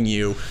world knowing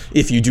you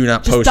if you do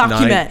not post.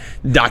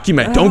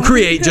 Document. Don't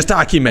create, just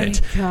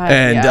document.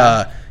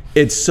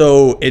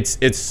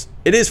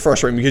 It is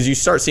frustrating because you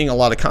start seeing a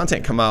lot of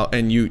content come out,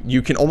 and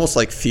you can almost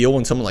like feel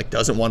when someone like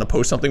doesn't want to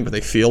post something, but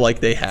they feel like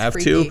they have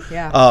to.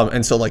 Yeah.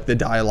 And so like the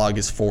dialogue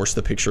is forced,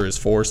 the picture is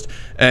forced.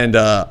 And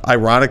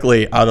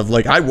ironically, out of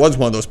like, I was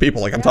one of those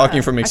people, like I'm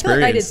talking from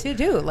experience. I feel like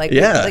I did too. Like,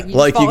 yeah.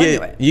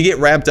 Like you get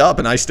wrapped up,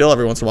 and I still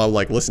every once in a while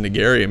like listen to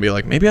Gary and be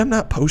like, maybe I'm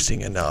not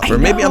posting enough, or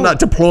maybe I'm not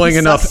deploying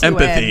enough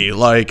empathy.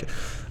 Like,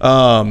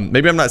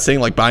 maybe I'm not saying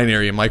like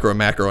binary and micro and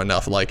macro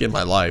enough like in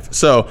my life.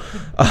 So,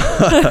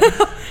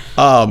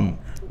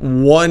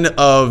 one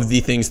of the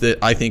things that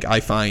I think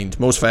I find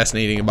most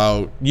fascinating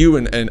about you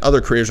and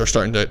other creators are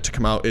starting to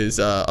come out is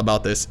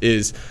about this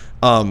is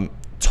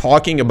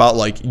talking about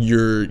like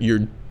your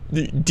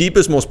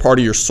deepest, most part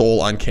of your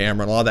soul on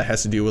camera. And a lot of that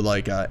has to do with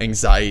like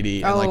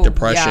anxiety and like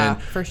depression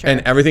for sure.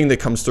 and everything that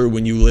comes through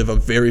when you live a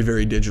very,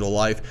 very digital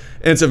life.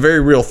 And it's a very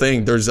real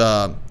thing. There's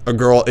a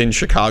girl in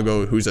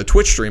Chicago who's a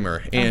Twitch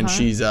streamer, and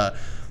she's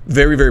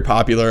very, very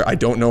popular. I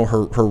don't know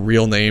her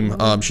real name.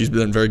 She's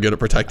been very good at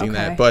protecting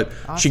that, but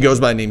she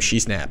goes by the name She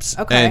Snaps.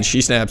 And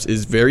She Snaps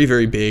is very,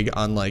 very big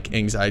on like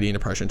anxiety and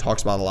depression.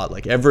 Talks about it a lot.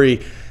 Like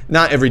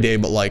not every day,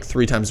 but like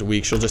 3 times a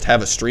week, she'll just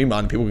have a stream on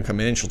and people can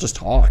come in and she'll just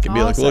talk and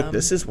be like, look,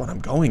 this is what I'm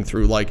going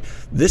through. Like,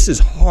 this is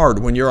hard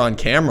when you're on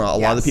camera. A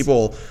lot of the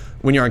people,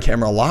 when you're on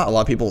camera a lot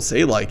of people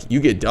say like you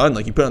get done,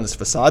 like you put on this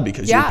facade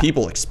because your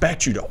people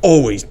expect you to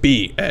always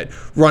be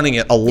running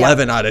at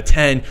 11 out of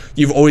 10.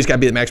 You've always got to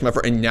be the maximum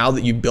effort. And now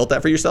that you've built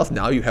that for yourself,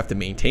 now you have to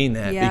maintain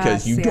that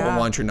because you don't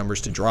want your numbers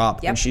to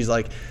drop. And she's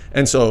like,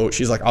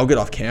 I'll get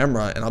off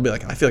camera and I'll be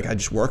like, I feel like I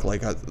just work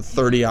like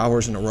 30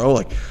 hours in a row.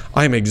 Like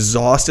I'm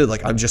exhausted.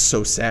 Like I'm just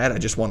so sad. I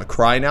just want to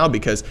cry now,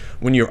 because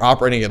when you're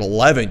operating at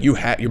 11,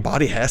 your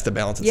body has to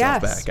balance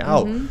itself back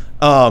out.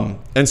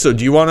 And so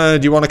do you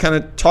want to kind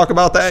of talk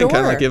about that? Sure.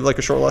 Kind of like give like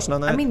a short lesson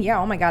on that? I mean,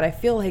 oh my God, I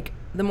feel like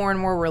the more and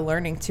more we're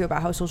learning too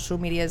about how social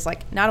media is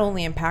like not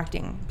only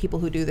impacting people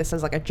who do this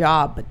as like a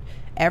job, but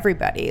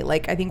everybody.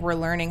 Like I think we're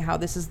learning how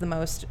this is the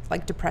most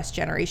like depressed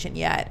generation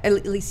yet,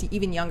 at least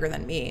even younger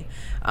than me.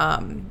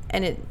 And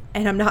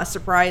I'm not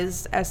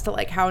surprised as to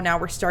like how now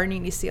we're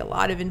starting to see a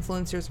lot of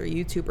influencers or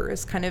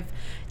YouTubers kind of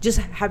just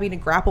having to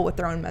grapple with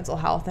their own mental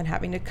health and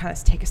having to kind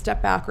of take a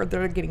step back, or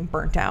they're getting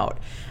burnt out.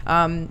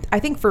 I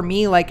think for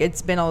me, like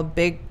it's been a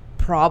big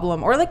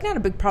problem, or like not a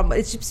big problem,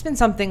 it's just been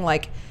something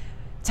like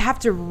to have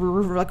to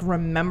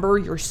remember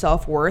your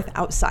self-worth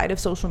outside of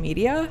social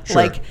media.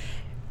 Like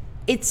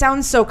it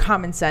sounds so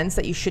common sense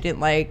that you shouldn't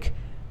like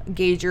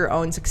gauge your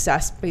own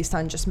success based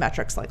on just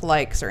metrics like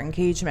likes or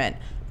engagement,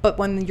 but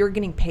when you're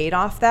getting paid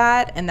off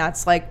that and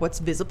that's like what's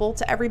visible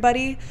to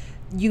everybody,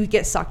 you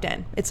get sucked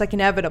in. It's like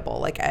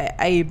inevitable. Like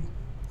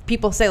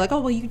people say like,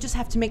 oh, well, you just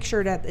have to make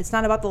sure that it's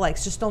not about the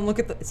likes. Just don't look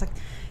at it's like,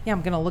 yeah,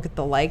 I'm going to look at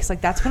the likes.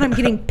 Like that's what I'm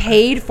getting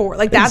paid for.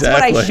 Like that's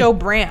what I show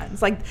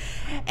brands. Like,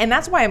 and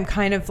that's why I'm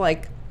kind of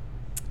like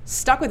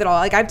stuck with it all.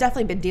 Like I've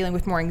definitely been dealing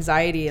with more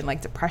anxiety and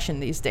like depression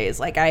these days.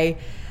 Like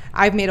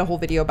I've made a whole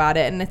video about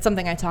it, and it's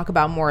something I talk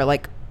about more.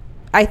 Like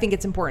I think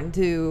it's important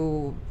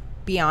to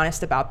be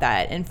honest about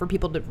that and for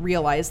people to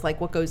realize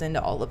like what goes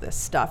into all of this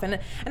stuff. And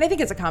I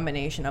think it's a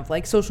combination of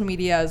like social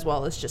media as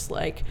well as just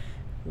like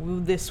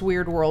this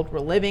weird world we're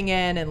living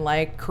in and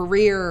like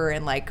career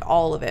and like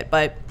all of it.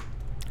 But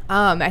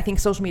I think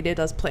social media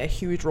does play a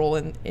huge role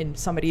in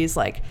somebody's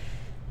like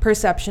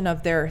perception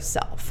of their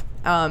self.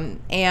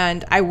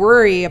 And I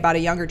worry about a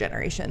younger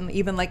generation,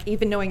 even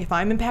knowing if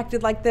I'm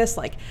impacted like this,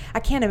 like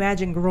I can't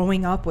imagine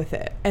growing up with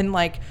it and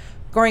like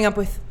growing up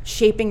with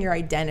shaping your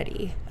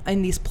identity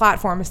in these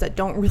platforms that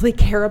don't really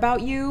care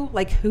about you,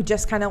 like who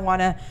just kind of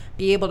want to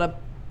be able to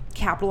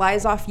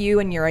capitalize off you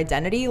and your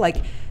identity, like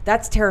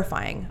that's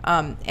terrifying.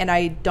 And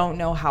I don't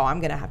know how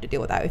I'm gonna have to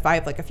deal with that if I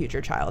have like a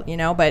future child, you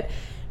know. But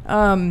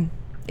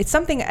it's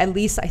something, at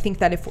least I think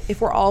that if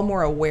we're all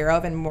more aware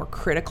of and more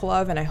critical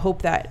of, and I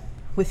hope that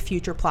with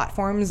future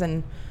platforms,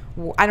 and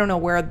I don't know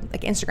where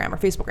like Instagram or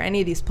Facebook or any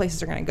of these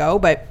places are gonna go,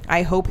 but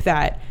I hope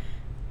that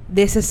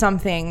this is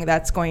something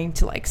that's going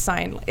to like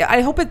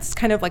I hope it's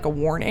kind of like a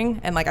warning,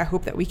 and like I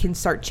hope that we can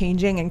start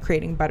changing and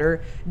creating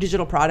better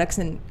digital products,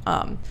 and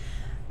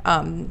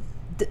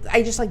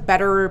I just like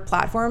better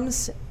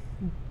platforms,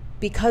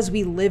 because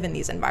we live in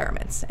these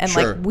environments, and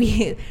Sure.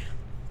 like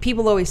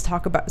people always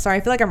talk about, sorry,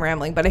 I feel like I'm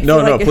rambling, but I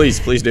No, feel like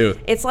please do.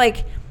 It's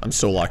like I'm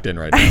so locked in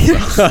right now.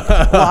 So.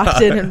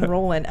 locked in and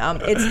rolling.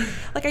 It's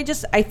like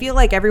I feel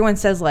like everyone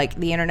says like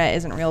the internet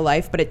isn't real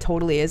life, but it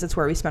totally is. It's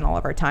where we spend all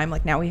of our time.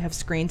 Like now we have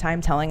screen time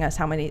telling us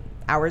how many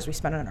hours we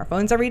spend on our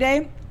phones every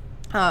day.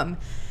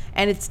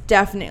 And it's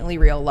definitely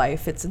real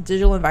life. It's a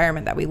digital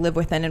environment that we live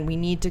within, and we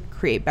need to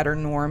create better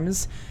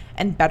norms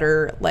and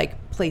better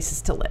like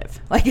places to live.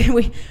 Like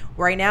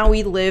right now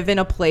we live in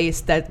a place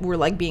that we're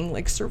like being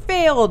like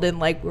surveilled, and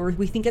like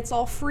we think it's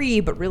all free,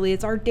 but really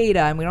it's our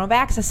data, and we don't have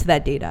access to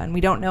that data, and we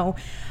don't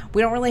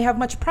really have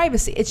much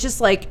privacy. It's just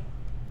like,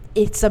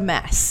 it's a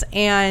mess,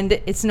 and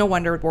it's no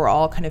wonder we're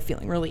all kind of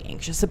feeling really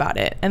anxious about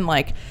it and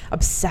like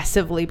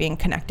obsessively being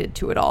connected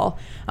to it all.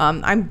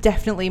 I'm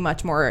definitely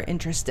much more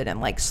interested in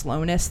like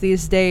slowness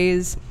these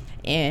days,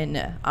 in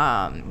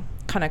kind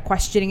of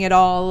questioning it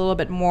all a little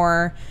bit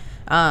more.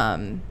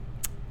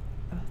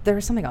 There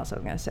was something else I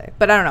was gonna say,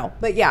 but I don't know.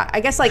 But yeah,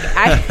 I guess like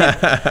I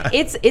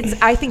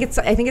think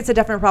it's a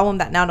definite problem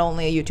that not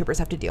only YouTubers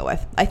have to deal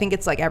with. I think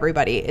it's like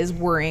everybody is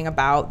worrying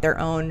about their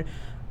own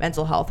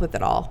mental health with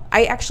it all.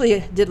 I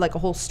actually did like a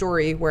whole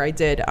story where I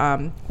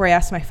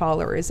asked my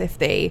followers if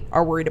they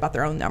are worried about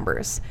their own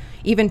numbers,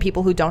 even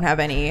people who don't have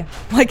any,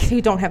 like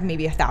who don't have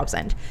maybe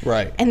 1,000.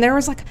 Right. And there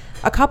was like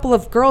a couple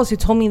of girls who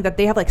told me that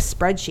they have like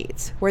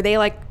spreadsheets where they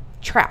like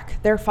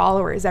track their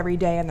followers every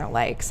day and their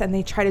likes, and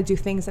they try to do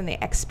things and they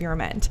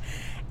experiment.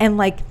 And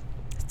like,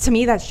 to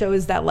me that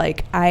shows that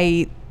like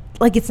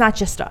it's not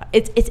just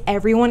it's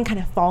everyone kind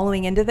of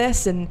following into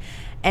this, and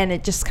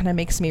it just kind of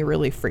makes me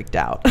really freaked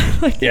out.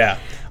 Yeah.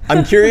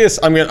 I'm curious.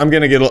 I'm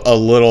gonna get a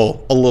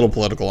little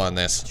political on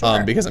this,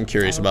 Sure. Because I'm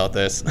curious about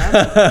this.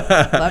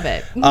 Love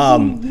it.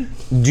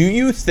 Do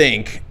you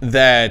think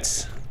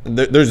that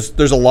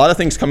there's a lot of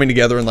things coming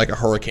together in like a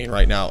hurricane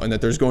right now, and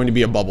that there's going to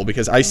be a bubble?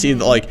 Because I see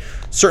like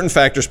certain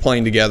factors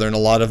playing together, and a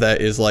lot of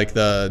that is like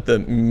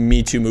the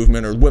Me Too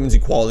movement or women's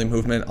equality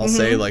movement. I'll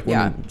say like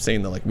women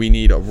saying that like we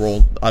need a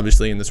role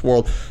obviously in this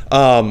world.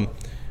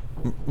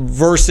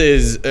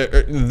 Versus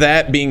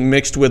that being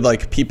mixed with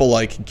like people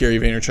like Gary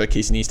Vaynerchuk,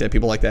 Casey Neistat,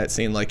 people like that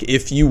saying like,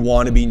 if you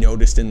want to be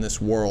noticed in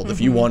this world,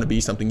 if you want to be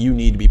something, you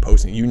need to be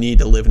posting, you need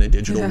to live in a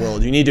digital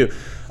world, you need to.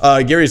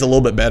 Gary's a little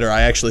bit better.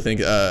 I actually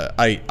think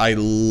I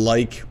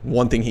like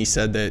one thing he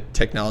said, that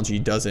technology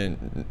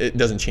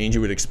doesn't change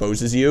you, it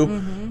exposes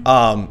you.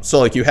 So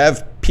like you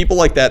have people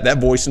like that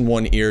voice in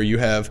one ear, you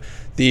have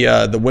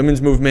the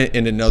women's movement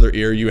in another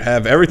ear, you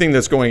have everything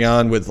that's going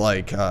on with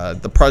like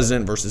the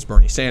president versus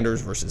Bernie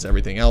Sanders versus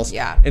everything else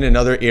in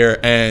another ear,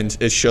 and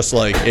it's just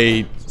like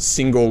a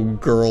single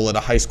girl at a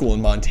high school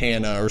in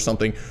Montana or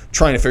something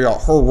trying to figure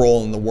out her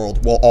role in the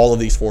world while all of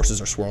these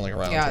forces are swirling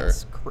around her.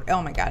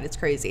 Oh my God, it's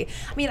crazy.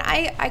 I mean,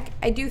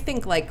 I do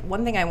think like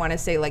one thing I want to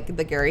say, like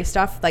the Gary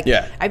stuff, like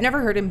I've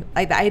never heard him,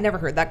 I never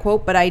heard that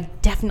quote, but I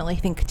definitely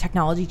think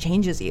technology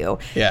changes you.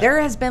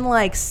 There has been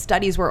like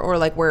studies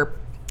where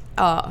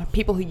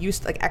people who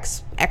used like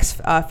ex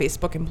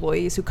Facebook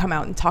employees who come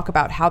out and talk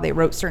about how they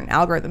wrote certain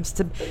algorithms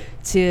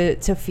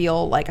to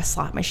feel like a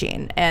slot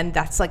machine, and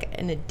that's like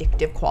an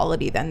addictive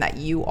quality then that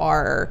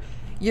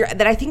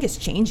that I think is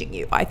changing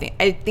you. I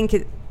think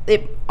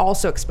it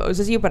also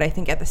exposes you, but I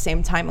think at the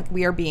same time like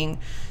we are being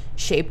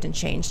shaped and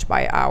changed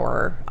by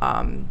our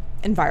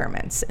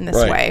environments in this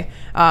way.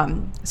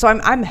 So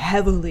I'm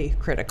heavily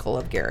critical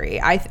of Gary.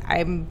 I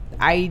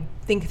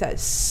think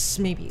that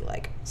maybe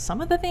like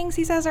some of the things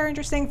he says are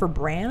interesting for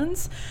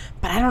brands,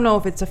 but I don't know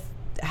if it's a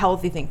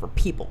healthy thing for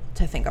people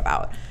to think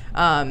about.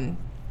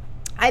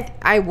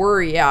 I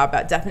worry,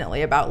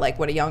 definitely about like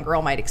what a young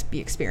girl might be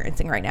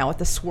experiencing right now with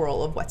the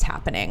swirl of what's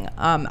happening.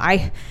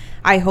 I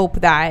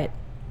hope that.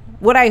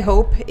 What I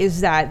hope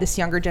is that this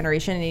younger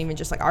generation, and even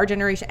just like our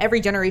generation,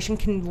 every generation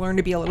can learn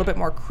to be a little bit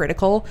more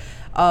critical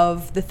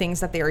of the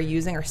things that they are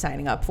using or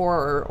signing up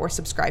for or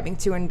subscribing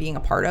to and being a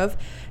part of.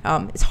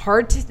 It's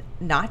hard to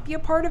not be a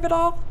part of it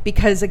all,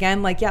 because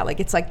again,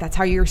 it's like that's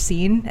how you're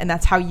seen and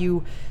that's how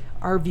you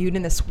are viewed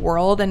in this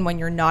world. And when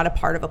you're not a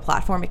part of a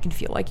platform, it can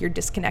feel like you're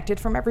disconnected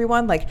from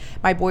everyone. Like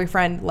my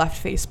boyfriend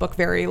left Facebook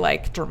very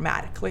like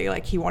dramatically,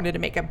 like he wanted to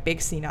make a big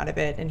scene out of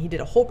it, and he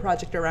did a whole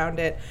project around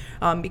it,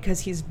 because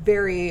he's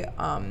very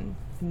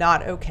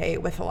not okay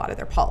with a lot of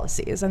their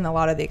policies and a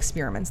lot of the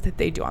experiments that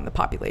they do on the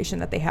population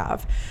that they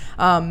have.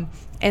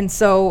 And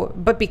so,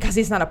 but because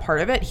he's not a part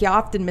of it, he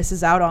often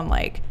misses out on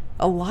like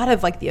a lot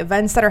of like the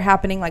events that are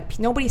happening. Like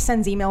nobody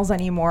sends emails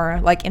anymore,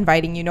 like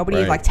inviting you.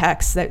 Nobody like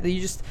texts. That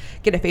you just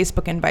get a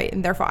Facebook invite,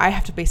 and therefore I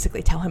have to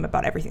basically tell him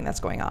about everything that's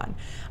going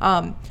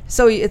on.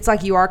 So it's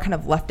like you are kind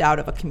of left out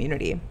of a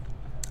community.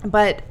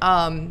 But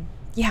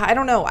yeah, I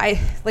don't know. I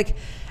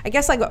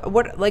guess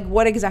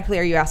what exactly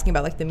are you asking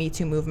about, like the Me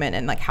Too movement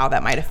and like how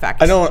that might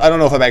affect? I don't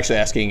know if I'm actually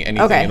asking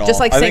anything at all. Just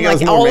like saying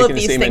like all of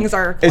these things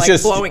are like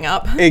just blowing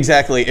up.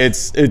 Exactly.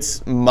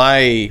 It's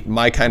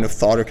my kind of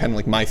thought, or kind of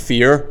like my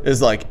fear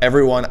is like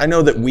everyone. I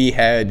know that we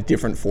had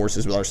different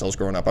forces with ourselves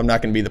growing up. I'm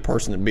not going to be the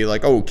person to be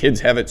like, oh,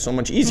 kids have it so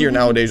much easier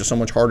nowadays or so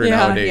much harder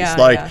nowadays.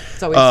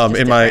 It's always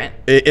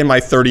in my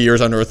 30 years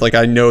on Earth, like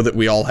I know that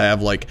we all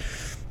have like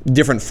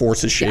different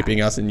forces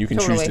shaping us, and you can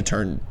choose to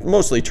turn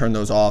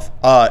those off.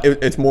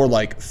 It's more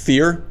like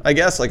fear, I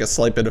guess, like a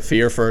slight bit of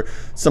fear for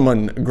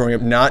someone growing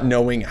up not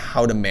knowing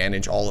how to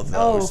manage all of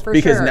those,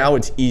 because now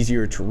it's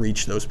easier to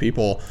reach those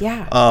people.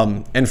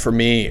 And for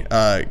me,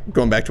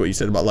 going back to what you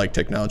said about like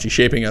technology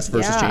shaping us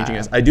versus changing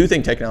us, I do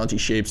think technology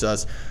shapes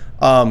us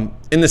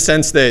in the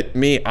sense that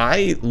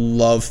I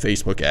love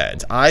Facebook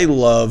ads. I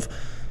love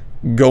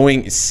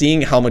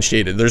seeing how much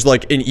data. There's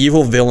like an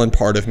evil villain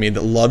part of me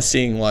that loves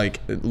seeing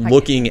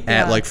looking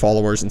at like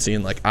followers and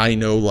seeing like I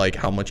know like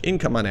how much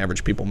income on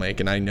average people make,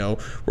 and I know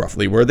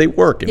roughly where they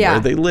work and where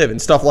they live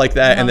and stuff like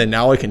that. And then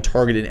now I can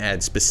target an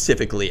ad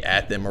specifically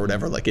at them or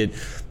whatever. Like it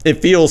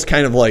feels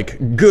kind of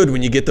like good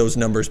when you get those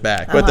numbers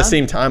back. But at the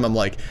same time, I'm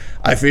like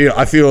I feel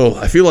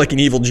like an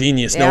evil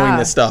genius knowing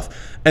this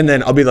stuff. And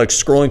then I'll be like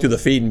scrolling through the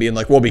feed and being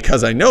like, well,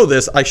 because I know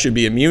this, I should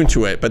be immune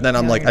to it. But then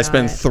I'm I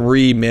spend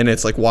 3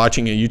 minutes like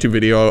watching a YouTube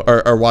video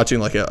or watching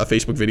like a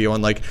Facebook video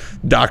on like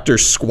Dr.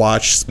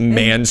 Squatch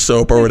man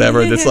soap or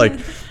whatever that's like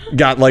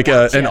got like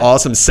an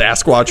awesome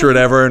Sasquatch or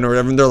whatever, and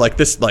they're like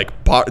this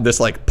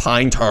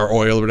pine tar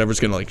oil or whatever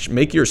is gonna like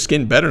make your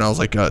skin better. And I was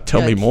like,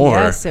 tell me more.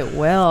 Yes, it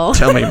will.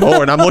 Tell me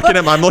more. And I'm looking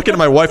at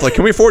my wife like,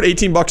 can we afford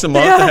 $18 a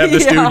month to have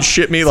this dude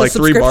ship me like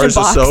 3 bars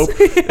of soap?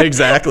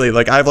 Exactly.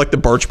 Like I have like the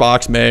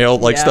Birchbox mail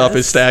like stuff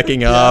is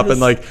stacking up, and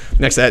like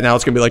next to that now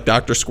it's gonna be like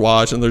Dr.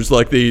 Squatch, and there's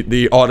like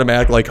the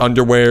automatic like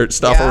underwear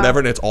stuff or whatever,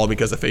 and it's all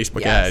because of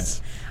Facebook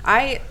ads.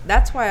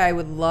 That's why I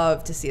would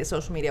love to see a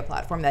social media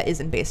platform that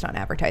isn't based on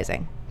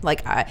advertising.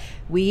 Like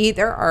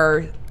there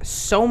are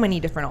so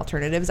many different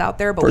alternatives out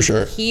there, but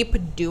we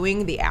keep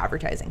doing the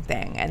advertising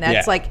thing, and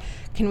that's like,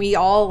 can we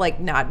all like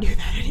not do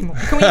that anymore?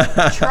 Can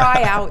we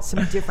try out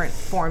some different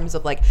forms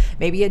of like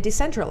maybe a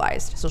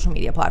decentralized social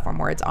media platform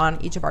where it's on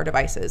each of our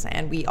devices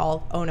and we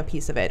all own a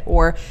piece of it,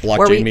 or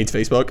blockchain meets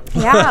Facebook?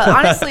 Yeah,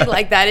 honestly,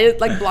 like that is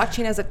like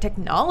blockchain as a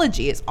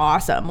technology is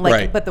awesome.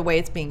 Like, but the way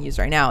it's being used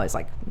right now is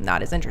like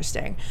not as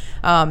interesting.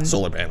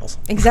 Solar panels.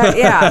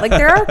 Exactly. Yeah, like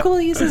there are cool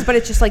uses, but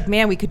it's just like,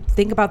 man, we could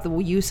think about the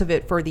use of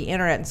it for the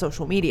internet and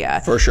social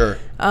media for sure.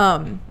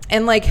 And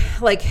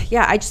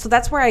so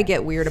that's where I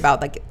get weird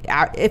about like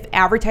if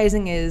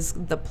advertising is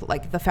the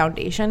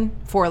foundation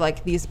for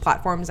like these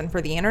platforms and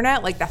for the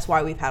internet, like that's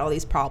why we've had all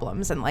these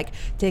problems and like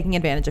taking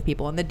advantage of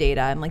people and the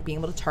data and like being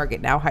able to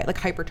target now, like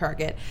hyper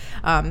target.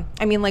 I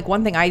mean, like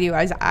one thing I do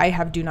is I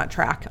have do not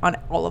track on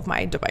all of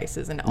my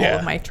devices and all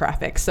of my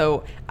traffic,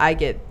 so I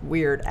get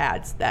weird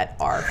ads that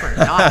are for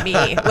not me.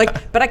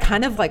 Like, but I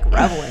kind of like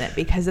revel in it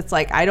because it's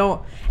like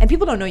and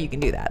people don't know you can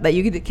do that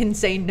you can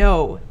say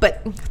no,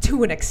 but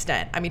to an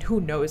extent. I mean,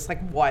 who knows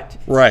like what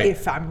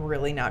if I'm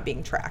really not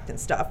being tracked and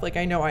stuff. Like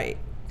I know I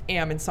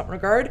am in some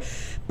regard,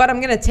 but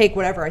I'm gonna take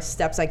whatever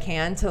steps I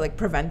can to like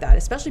prevent that,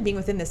 especially being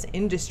within this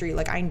industry.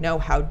 Like I know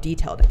how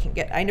detailed it can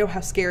get. I know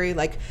how scary,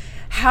 like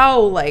how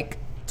like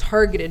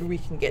targeted we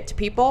can get to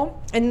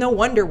people, and no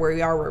wonder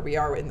where we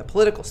are in the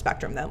political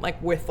spectrum then,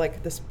 like with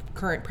like this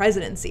current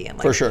presidency and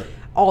like for sure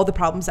all the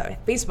problems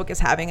that Facebook is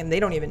having, and they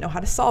don't even know how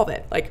to solve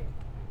it. Like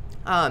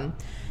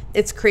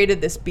it's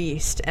created this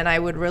beast, and I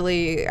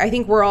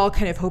think we're all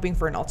kind of hoping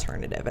for an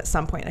alternative at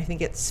some point. I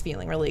think it's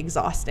feeling really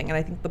exhausting, and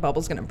I think the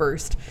bubble's going to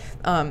burst.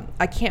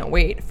 I can't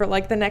wait for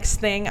like the next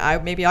thing.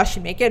 Maybe I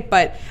should make it,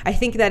 but I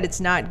think that it's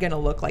not going to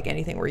look like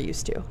anything we're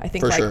used to. I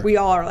think we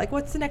all are like,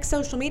 what's the next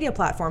social media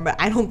platform? But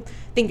I don't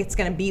think it's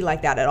going to be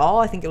like that at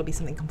all. I think it'll be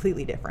something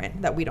completely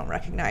different that we don't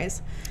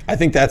recognize. I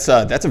think that's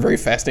a very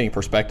fascinating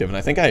perspective, and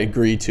I think I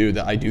agree too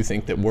that I do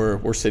think that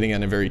we're sitting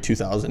in a very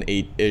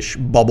 2008-ish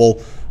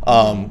bubble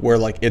where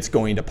like it's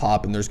going to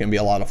pop and there's going to be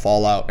a lot of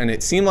fallout. And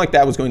it seemed like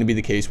that was going to be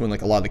the case when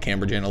like a lot of the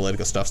Cambridge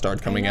Analytica stuff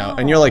started coming out.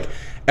 And you're like,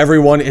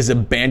 everyone is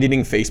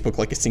abandoning Facebook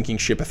like a sinking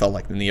ship. It felt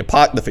like when the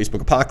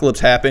Facebook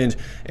apocalypse happened,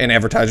 and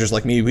advertisers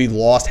like me, we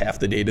lost half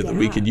the data that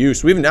we could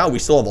use. So even now we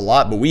still have a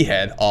lot, but we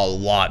had a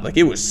lot. Like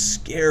it was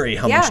scary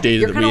how much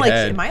data that we like,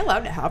 had. Am I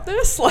allowed to have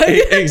this? Like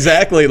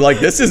exactly. Like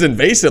this is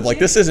invasive. Like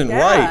this isn't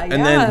right.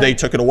 And then they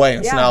took it away.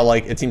 And so now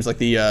like it seems like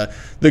the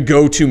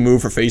go-to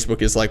move for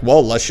Facebook is like,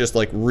 well, let's just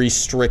like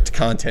restrict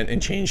content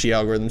and change change the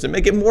algorithms and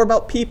make it more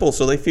about people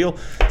so they feel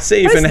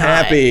safe But it's and not.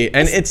 happy.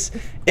 And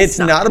it's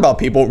not about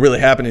people. What really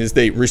happened is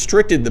they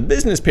restricted the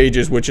business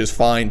pages, which is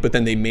fine, but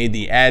then they made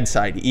the ad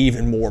side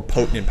even more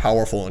potent and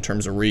powerful in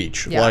terms of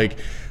reach. Yeah. Like,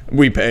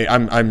 we pay.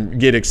 I'm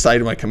get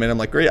excited when I come in. I'm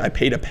like, great! I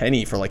paid a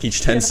penny for like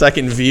each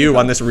 10-second view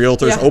on this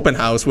realtor's open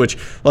house, which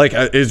like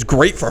is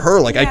great for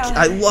her. Like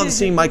I love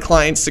seeing my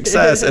clients'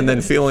 success, and then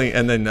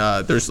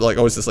there's like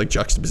always this like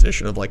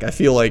juxtaposition of like I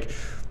feel like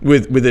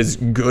with as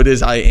good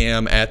as I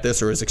am at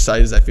this or as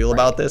excited as I feel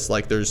about this,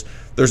 like there's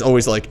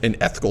always like an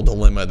ethical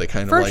dilemma that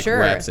kind of For like sure.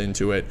 wraps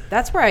into it.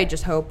 That's where I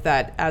just hope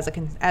that as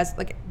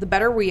like the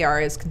better we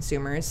are as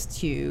consumers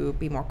to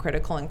be more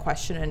critical and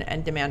question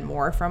and demand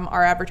more from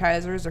our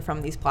advertisers or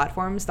from these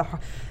platforms,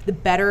 the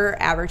better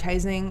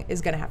advertising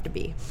is going to have to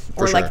be,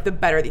 or For like sure. the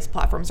better these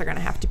platforms are going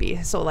to have to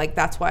be. So like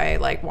that's why I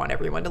like want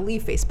everyone to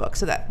leave Facebook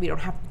so that we don't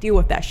have to deal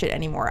with that shit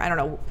anymore. I don't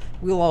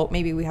know.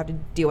 Maybe we have to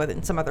deal with it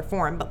in some other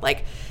form, but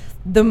like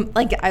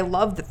I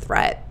love the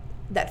threat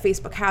that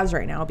Facebook has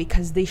right now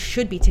because they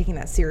should be taking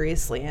that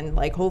seriously and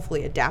like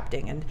hopefully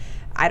adapting. And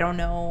I don't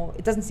know,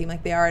 it doesn't seem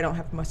like they are. I don't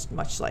have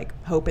much like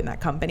hope in that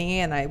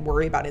company, and I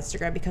worry about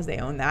Instagram because they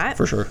own that.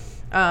 For sure.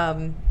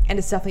 And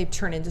it's definitely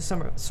turned into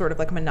some sort of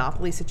like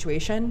monopoly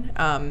situation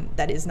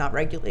that is not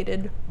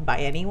regulated by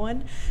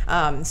anyone.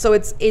 So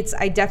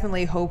I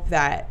definitely hope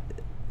that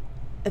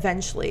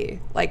eventually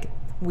like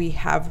we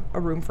have a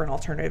room for an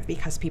alternative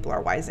because people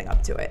are wising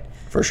up to it.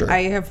 For sure.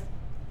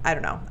 I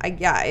don't know.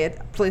 I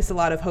place a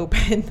lot of hope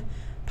in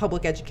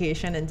public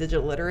education and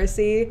digital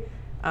literacy.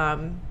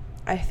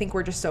 I think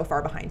we're just so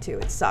far behind too.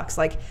 It sucks.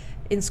 Like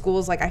in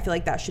schools, like I feel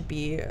like that should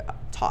be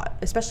taught,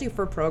 especially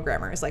for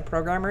programmers. Like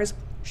programmers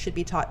should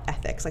be taught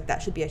ethics. Like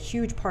that should be a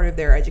huge part of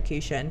their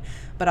education.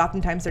 But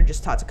oftentimes they're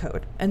just taught to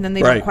code, and then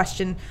they don't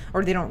question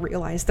or they don't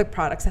realize the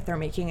products that they're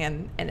making,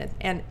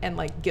 and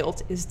like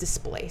guilt is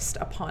displaced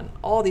upon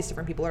all these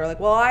different people who are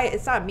like, well,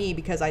 it's not me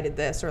because I did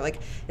this, or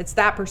like it's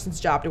that person's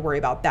job to worry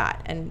about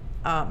that, and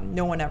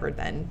no one ever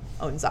then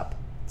owns up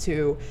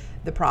to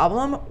the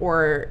problem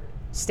or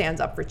stands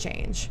up for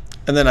change.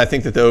 And then I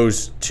think that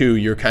those two,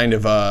 you're kind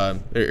of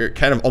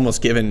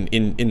almost given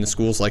in the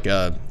schools like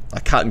a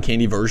cotton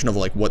candy version of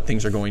like what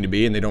things are going to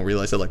be, and they don't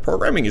realize that like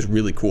programming is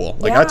really cool.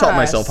 Like I taught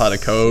myself how to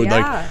code. Yeah.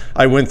 Like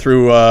I went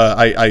through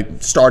I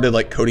started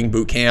like coding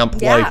boot camp.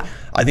 Yeah. Like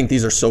I think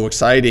these are so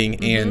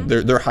exciting, and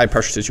they're high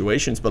pressure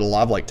situations, but a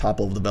lot of like top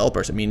level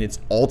developers, I mean, it's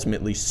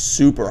ultimately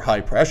super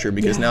high pressure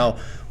because now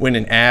when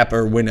an app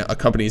or when a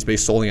company is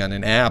based solely on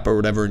an app or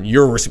whatever, and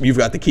you've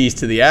got the keys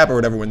to the app or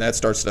whatever, when that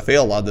starts to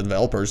fail, a lot of the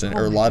developers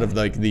or a lot of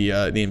like the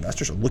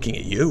investors are looking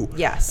at you.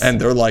 Yes. And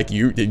they're like,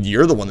 you're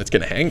the one that's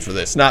going to hang for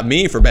this, not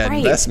me for bad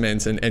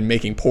investments and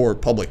making poor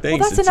public things.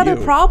 Well, that's it's another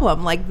you.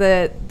 problem, like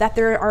that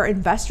there are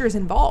investors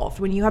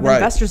involved. When you have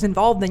investors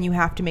involved, then you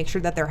have to make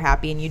sure that they're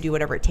happy, and you do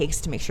whatever it takes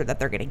to make sure that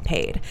they're getting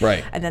paid.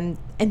 Right. And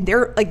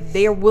they're like,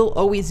 they will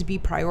always be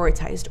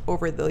prioritized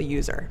over the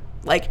user.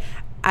 Like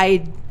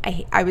I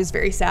was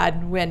very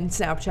sad when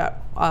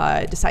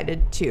Snapchat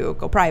decided to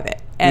go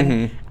private,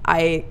 and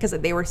because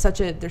they're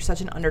such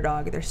an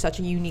underdog, they're such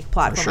a unique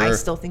platform. For sure. I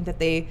still think that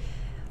they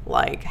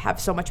like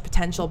have so much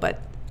potential, but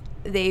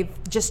they've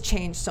just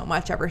changed so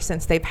much ever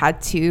since they've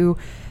had to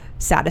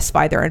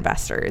satisfy their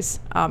investors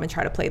and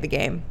try to play the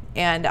game.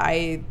 And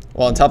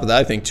well, on top of that,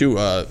 I think too,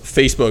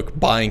 Facebook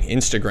buying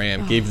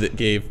Instagram gave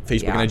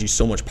Facebook and IG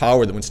so much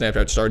power that when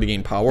Snapchat started to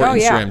gain power,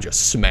 Instagram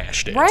just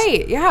smashed it.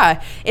 Right?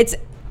 Yeah,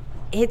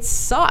 it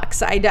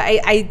sucks.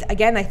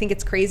 Again, I think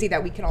it's crazy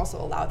that we can also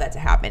allow that to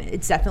happen.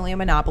 It's definitely a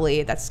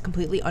monopoly that's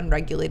completely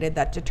unregulated,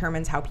 that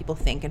determines how people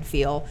think and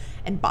feel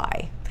and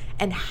buy.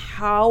 And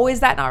how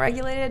is that not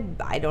regulated?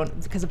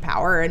 Because of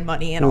power and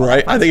money and all that.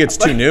 Right. I think it's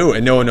too new,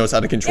 and no one knows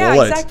how to control it.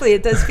 Yeah, exactly.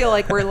 It does feel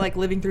like we're like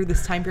living through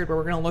this time period where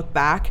we're going to look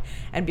back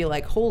and be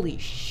like, holy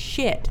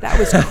shit, that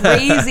was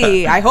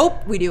crazy. I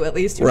hope we do, at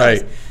least. Who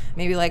knows?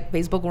 Maybe like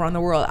Facebook will run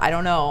the world. I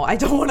don't know. I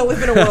don't want to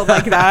live in a world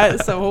like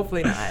that, so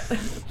hopefully not.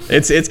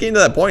 It's getting to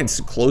that point. It's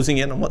closing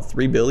in on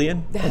 3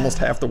 billion, almost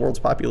half the world's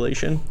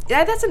population.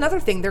 Yeah, that's another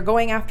thing. They're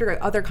going after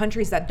other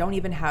countries that don't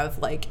even have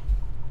like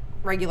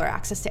regular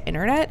access to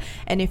internet,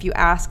 and if you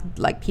ask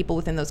like people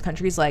within those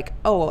countries, like,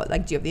 oh,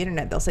 like, do you have the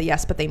internet, they'll say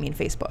yes, but they mean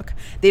Facebook.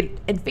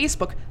 And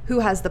Facebook, who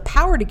has the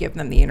power to give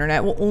them the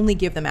internet, will only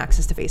give them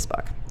access to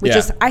Facebook, which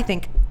is, I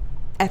think,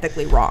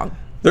 ethically wrong.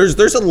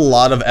 There's a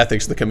lot of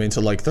ethics that come into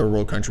like third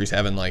world countries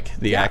having like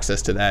the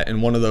access to that,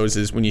 and one of those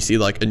is when you see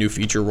like a new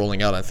feature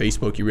rolling out on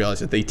Facebook, you realize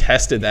that they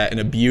tested that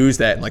and abused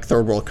that in like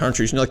third world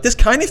countries, and you're like, this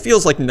kind of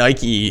feels like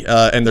Nike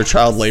and their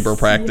child labor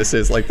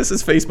practices. Like, this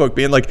is Facebook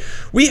being like,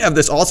 we have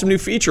this awesome new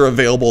feature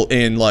available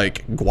in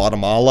like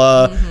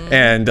Guatemala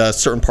and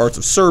certain parts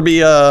of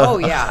Serbia. Oh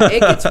yeah, it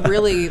gets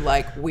really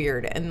like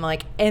weird, and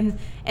like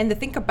and to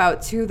think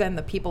about too, then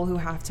the people who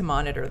have to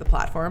monitor the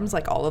platforms,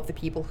 like all of the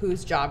people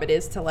whose job it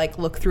is to like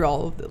look through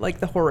all of the, like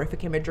the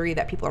horrific imagery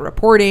that people are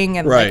reporting,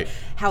 and like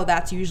how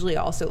that's usually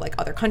also like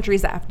other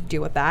countries that have to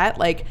deal with that.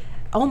 Like,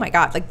 oh my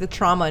God, like the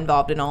trauma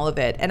involved in all of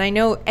it. And I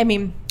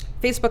mean,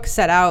 Facebook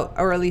set out,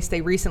 or at least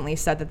they recently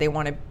said that they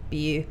want to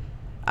be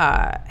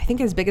I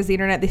think as big as the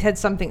internet. They said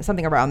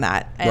something around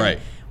that. And Right.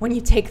 when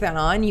you take that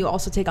on, you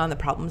also take on the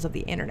problems of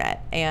the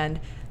internet, and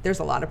there's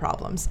a lot of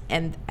problems,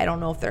 and I don't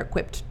know if they're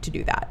equipped to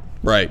do that.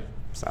 Right.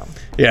 So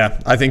Yeah,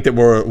 I think that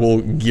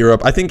we'll gear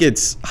up. I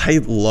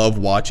love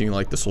watching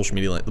like the social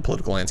media, the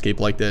political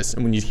landscape like this.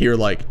 And when you hear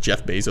like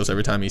Jeff Bezos,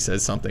 every time he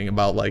says something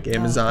about like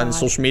Amazon and God.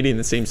 social media in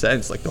the same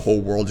sense, like the whole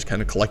world just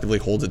kind of collectively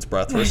holds its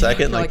breath for a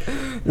second. Like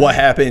what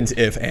happens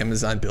if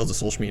Amazon builds a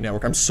social media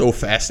network? I'm so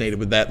fascinated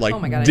with that like Oh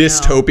my God, I know.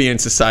 dystopian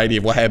society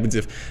of what happens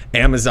if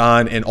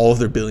Amazon and all of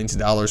their billions of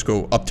dollars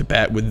go up to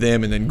bat with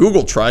them. And then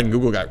Google tried and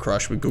Google got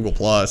crushed with Google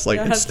Plus.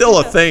 Like it's still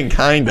a thing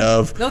kind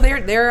of. no,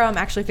 they're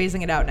actually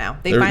phasing it out now.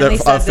 They're finally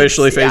said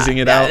officially that's- phasing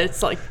it yeah, out?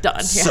 It's like done.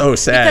 Yeah. So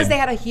sad. Because they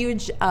had a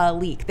huge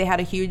leak. They had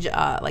a huge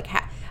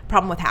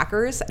problem with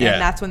hackers, and Yeah.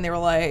 that's when they were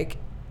like,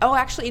 "Oh,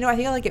 actually, I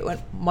think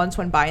like months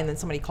went by, and then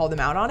somebody called them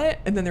out on it,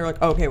 and then they were like,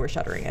 oh, "Okay, we're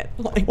shuttering it."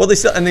 Like, Well, they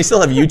still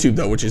have YouTube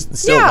though, which is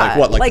still Yeah,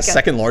 like like the a-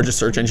 second largest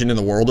search engine in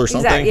the world or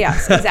something.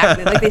 Yes,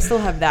 exactly. Like they still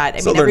have that. I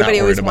So mean, they're not everybody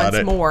always worried about wants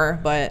it. more,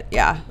 but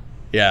yeah.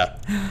 Yeah.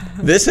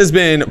 This has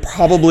been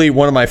probably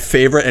one of my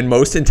favorite and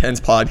most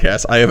intense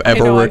podcasts I have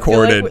ever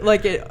recorded.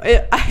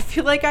 I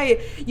feel like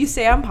you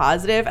say I'm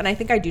positive, and I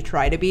think I do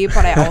try to be, but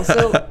I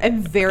also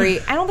am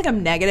I don't think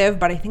I'm negative,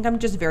 but I think I'm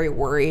just very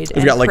worried.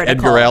 We've got like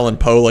critical. Edgar Allan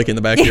Poe like in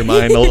the back of your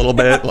mind a little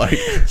bit, like.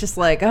 Just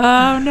like,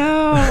 oh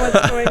no,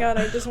 what's going on?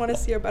 I just want to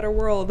see a better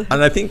world.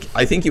 And I think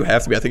you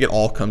have to be. I think it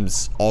all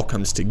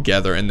comes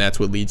together, and that's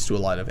what leads to a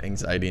lot of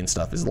anxiety and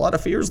stuff. Is a lot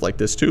of fears like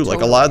this too.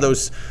 Like a lot of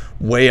those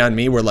weigh on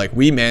me. Where like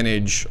we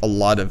manage a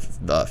lot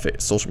of the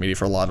social media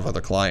for a lot of other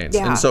clients,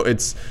 Yeah. and so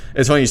it's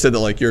funny you said that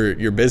like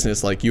your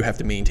business, like you have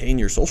to maintain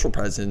your social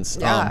presence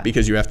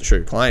because you have to show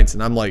your clients.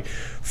 And I'm like,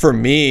 for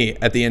me,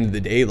 at the end of the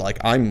day, like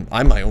I'm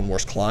my own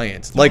worst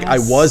client. Like I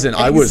wasn't.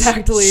 I was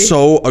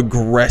so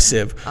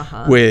aggressive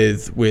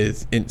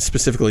with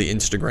specifically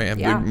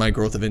Instagram, my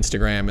growth of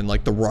Instagram, and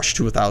like the rush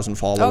to 1,000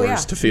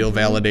 followers to feel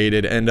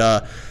validated. And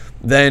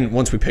then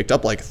once we picked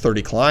up like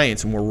 30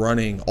 clients and we're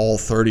running all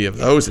 30 of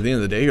those, at the end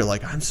of the day, you're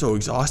like, I'm so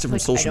exhausted from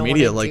social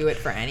media. I don't want to do it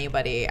for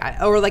anybody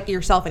or like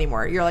yourself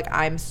anymore. You're like,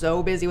 I'm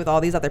so busy with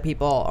all these other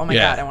people. Oh my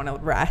God, I want to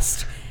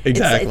rest.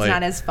 Exactly. It's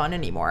not as fun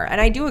anymore.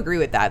 And I do agree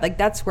with that. Like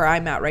that's where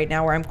I'm at right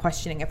now, where I'm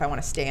questioning if I want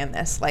to stay in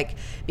this, like,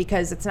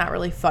 because it's not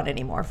really fun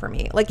anymore for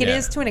me. Like it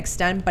is to an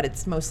extent, but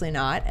it's mostly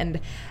not. And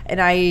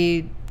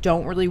I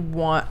don't really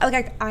want,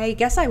 like, I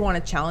guess I want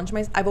to challenge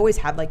myself. I've always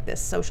had like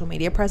this social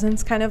media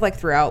presence kind of like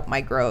throughout my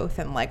growth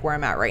and like where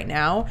I'm at right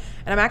now.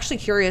 And I'm actually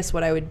curious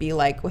what I would be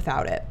like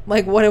without it.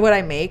 Like what would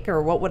I make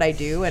or what would I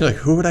do? And like,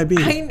 who would I be?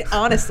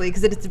 Honestly,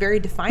 because it's very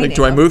defining. Like,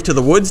 do I move to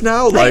the woods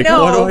now? Like,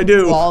 what do I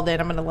do?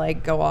 Walden, I'm going to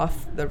like go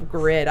off the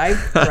grid. I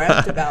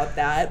dreamt about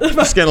that.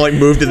 Just gonna like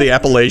move to the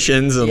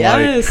Appalachians and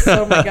yes.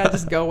 Oh my God,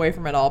 just go away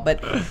from it all.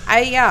 But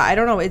I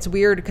don't know. It's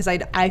weird because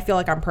I feel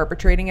like I'm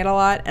perpetrating it a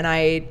lot, and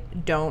I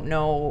don't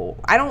know.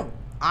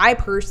 I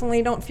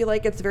personally don't feel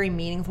like it's very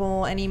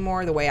meaningful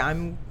anymore. The way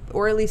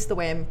or at least the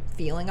way I'm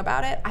feeling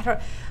about it. I don't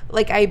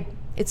like.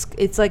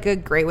 It's like a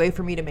great way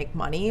for me to make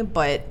money,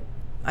 but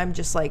I'm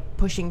just like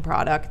pushing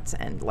products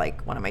and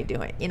like, what am I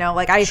doing?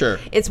 Like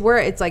it's where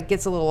it's like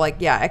gets a little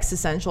like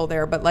existential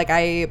there. But like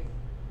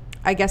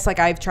I guess like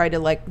I've tried to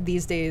like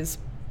these days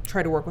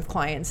try to work with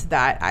clients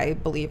that I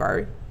believe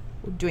are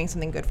doing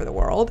something good for the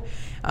world.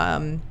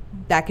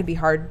 That can be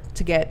hard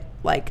to get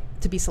like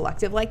to be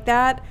selective like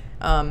that.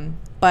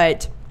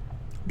 But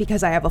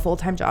because I have a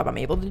full-time job, I'm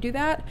able to do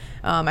that.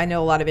 I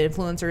know a lot of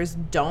influencers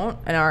don't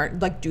and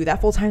aren't like do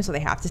that full-time, so they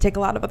have to take a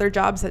lot of other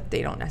jobs that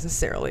they don't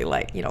necessarily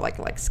like,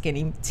 like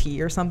skinny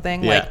tea or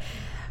something. Yeah. Like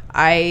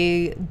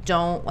I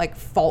don't like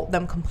fault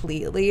them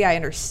completely. I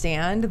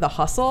understand the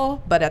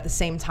hustle, but at the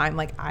same time,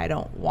 like I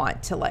don't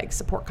want to like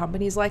support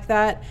companies like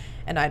that,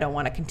 and I don't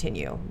want to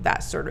continue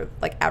that sort of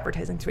like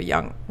advertising to a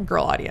young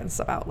girl audience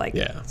about like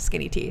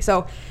skinny tea.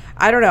 So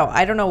I don't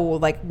know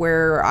like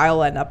where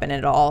I'll end up in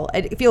it all.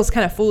 It feels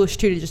kind of foolish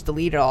too to just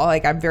delete it all.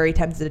 Like I'm very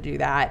tempted to do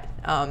that,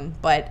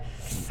 but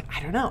I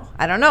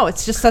don't know.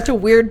 It's just such a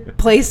weird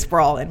place we're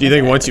all in. Do you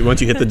think once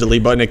you hit the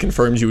delete button, it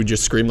confirms you would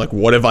just scream like,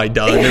 "What have I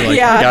done?" And like,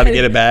 I gotta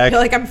get it back.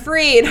 You're like, I'm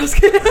free. And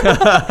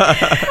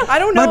I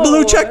don't know. My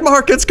blue check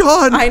mark, it's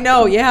gone. I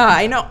know. Yeah,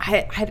 I know.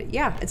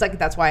 It's like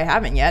that's why I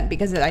haven't yet,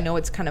 because I know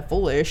it's kind of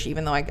foolish,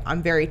 even though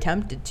I'm very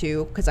tempted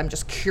to, because I'm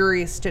just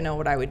curious to know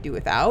what I would do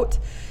without.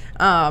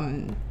 But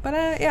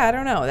I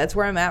don't know. That's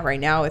where I'm at right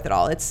now with it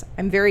all.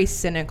 I'm very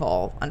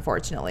cynical,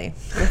 unfortunately,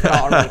 with it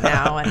all right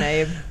now, and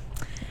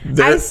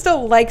I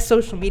still like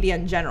social media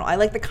in general. I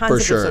like the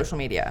concept of social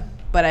media,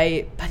 but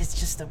it's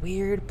just a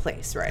weird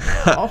place right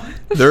now.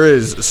 There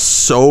is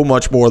so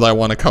much more that I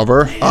want to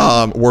cover.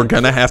 We're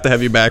gonna have to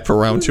have you back for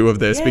round 2 of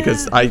this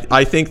because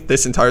I think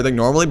this entire thing,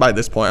 normally by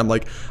this point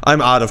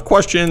I'm out of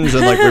questions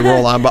and like we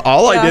roll on, but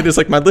all I did is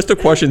like my list of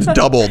questions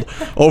doubled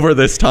over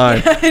this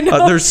time.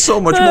 There's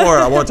so much more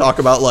I want to talk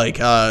about, like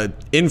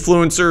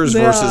influencers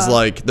Yeah. versus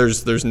like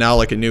there's now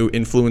like a new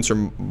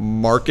influencer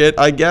market,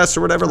 I guess,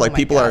 or whatever. Oh like my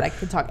people God, are I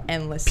could talk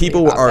endlessly.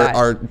 people about that.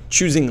 are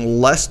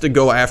choosing less to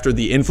go after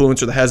the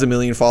influencer that has 1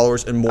 million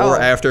followers and more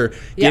after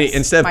getting, yes,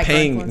 instead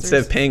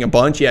of paying a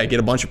bunch, get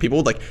a bunch of people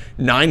with like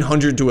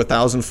 900 to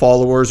 1,000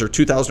 followers or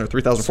 2,000 or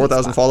 3,000,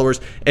 4,000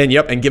 followers, and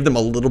give them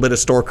a little bit of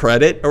store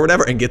credit or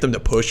whatever, and get them to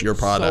push your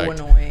product.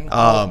 So annoying.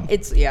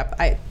 It's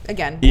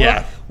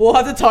we'll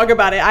have to talk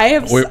about it. I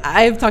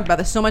have talked about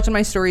this so much in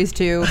my stories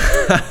too,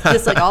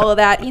 just like all of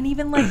that, and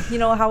even like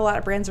how a lot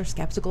of brands are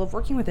skeptical of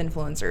working with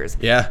influencers.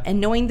 Yeah. And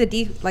knowing the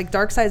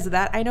dark sides of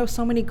that, I know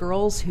so many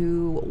girls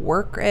who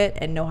work it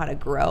and know how to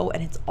grow,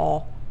 and it's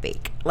all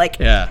fake.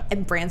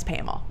 And brands pay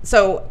them all.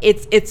 So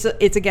it's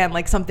again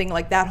like something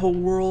like that whole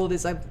world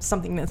is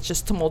something that's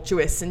just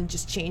tumultuous and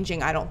just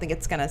changing. I don't think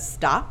it's gonna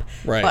stop.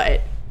 Right.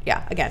 But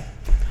yeah, again,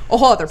 a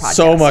whole other podcast.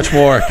 So much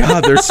more.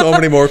 God, there's so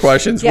many more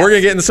questions. Yes. We're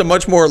going to get into some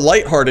much more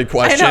lighthearted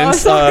questions. I know,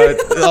 sorry.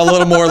 A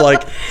little more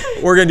like,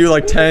 we're going to do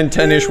like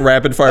 10-ish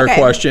rapid fire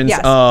questions.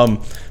 Yes.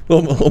 A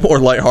little more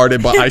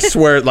lighthearted, but I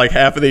swear, like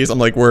half of these, I'm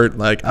like, you're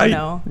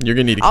going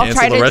to need to I'll cancel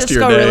try the to rest just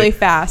of your go day. really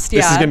fast.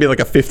 This is going to be like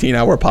a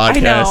 15-hour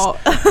podcast.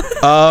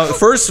 I know.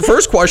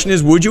 First question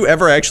is, would you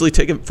ever actually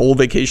take a full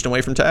vacation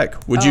away from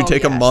tech? Would you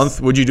take a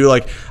month? Would you do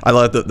like, I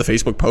love the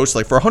Facebook post,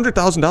 like for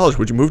 $100,000,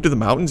 would you move to the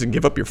mountains and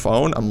give up your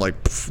phone? I'm like,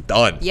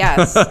 done.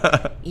 Yes.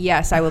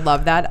 Yes, I would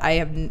love that. I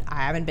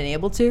haven't been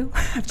able to.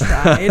 I've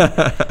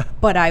tried.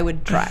 But I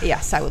would try.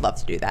 Yes, I would love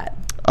to do that.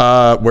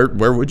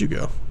 Where would you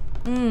go?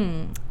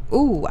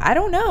 Ooh, I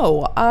don't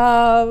know.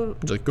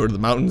 Would you like go to the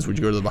mountains? Would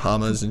you go to the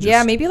Bahamas? And just...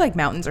 Yeah, maybe like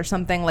mountains or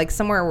something, like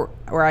somewhere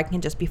where I can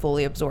just be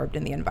fully absorbed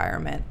in the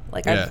environment.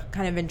 Like I've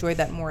kind of enjoyed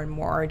that more and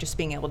more, just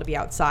being able to be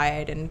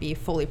outside and be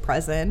fully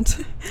present.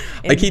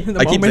 I keep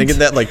thinking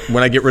that like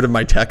when I get rid of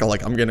my tech,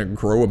 I'm gonna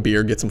grow a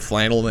beard, get some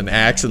flannel and an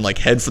axe, and like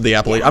head for the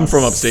Appalachian. I'm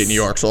from upstate New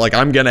York, so like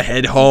I'm gonna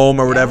head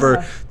home or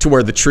whatever to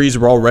where the trees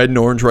are all red and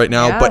orange right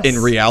now. But in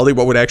reality,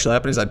 what would actually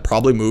happen is I'd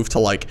probably move to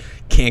like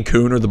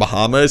Cancun or the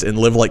Bahamas and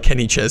live like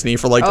Kenny Chesney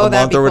for like a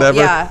month or whatever.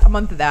 Cool. Yeah, a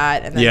month of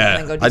that, and then, and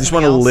then go do I just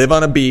want to something else. live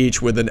on a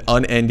beach with an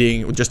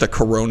unending, just a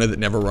Corona that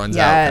never runs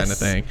out kind of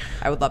thing.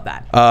 I would love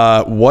that.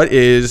 What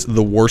is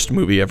the worst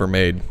movie ever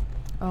made?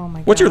 Oh my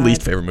God. What's your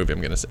least favorite movie? I'm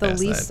gonna say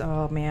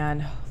Oh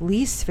man,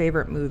 least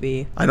favorite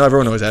movie. I know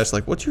everyone always asks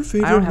like, "What's your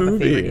favorite movie?" I don't have a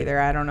favorite either.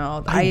 I don't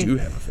know. I do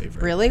have a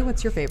favorite. Really?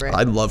 What's your favorite?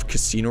 I love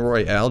Casino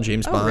Royale,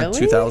 James Bond, really?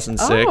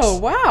 2006. Oh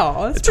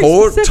wow, that's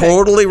pretty specific.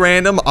 Totally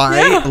random.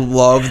 I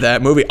love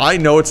that movie. I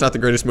know it's not the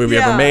greatest movie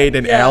ever made,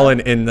 and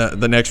Alan in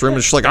the next room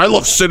is just like, "I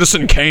love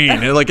Citizen Kane,"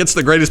 and like it's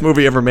the greatest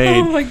movie ever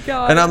made. Oh my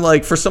God. And I'm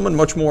like, for someone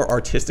much more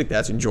artistic,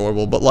 that's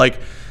enjoyable, but like.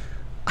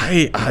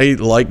 I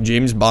like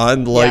James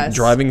Bond,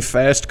 driving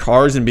fast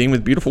cars and being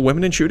with beautiful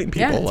women and shooting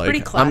people. Yeah, it's pretty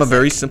classic. I'm a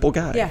very simple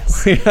guy.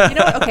 Yes. You know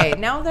what? Okay,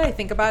 now that I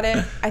think about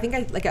it, I think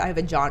I have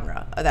a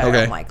genre that I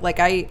don't like. Like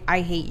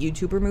I hate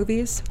YouTuber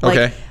movies.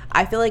 Like,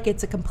 I feel like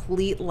it's a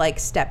complete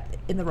step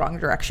in the wrong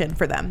direction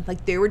for them.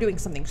 Like they were doing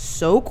something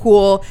so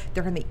cool.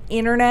 They're on the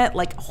internet,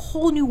 like a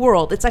whole new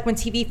world. It's like when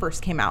TV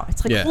first came out.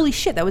 It's like, holy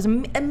shit, that was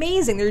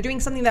amazing. They were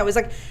doing something that was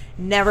like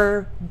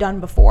never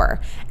done before.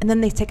 And then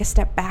they take a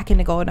step back and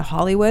they go into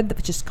Hollywood,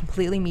 which is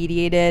completely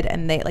mediated,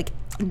 and they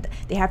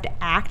have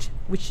to act,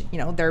 which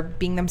they're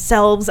being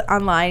themselves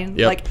online.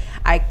 Like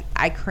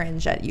I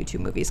cringe at YouTube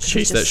movies.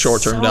 Chase that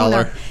short-term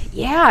dollar.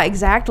 Yeah,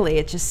 exactly.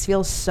 It just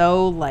feels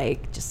so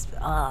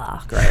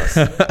gross.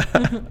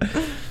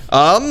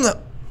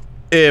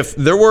 If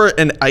there were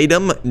an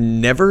item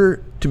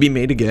never to be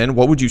made again,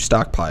 what would you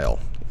stockpile?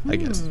 I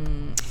guess.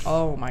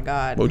 Oh my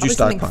God. What would you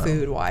stockpile? Something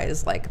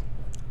food-wise,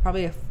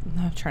 probably.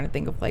 I'm trying to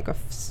think of a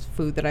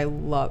food that I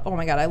love. Oh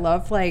my God, I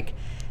love the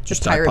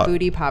Pirate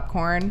Booty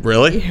popcorn.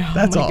 Really? Yeah,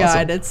 That's awesome. Oh my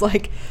God, it's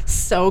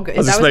so good. I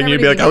was expecting you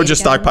to be like, I would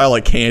just stockpile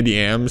candy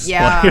yams.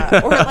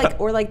 Yeah,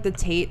 or the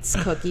Tate's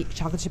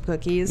chocolate chip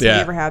cookies. Have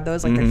you ever had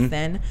those? They're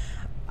thin.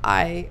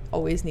 I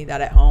always need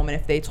that at home, and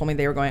if they told me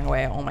they were going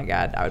away, oh my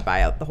God, I would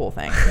buy out the whole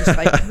thing.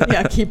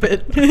 Just keep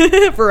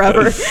it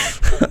forever.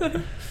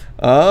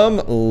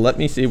 Let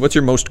me see. What's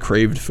your most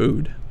craved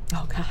food?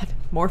 Oh God,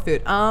 more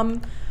food. I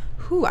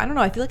don't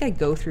know. I feel like I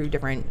go through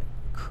different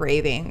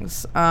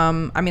cravings.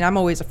 I'm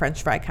always a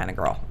French fry kind of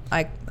girl.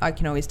 I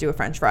can always do a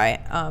French fry.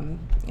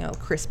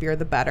 Crispier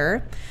the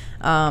better.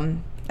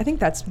 I think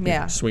that's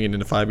Swinging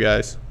into Five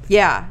Guys.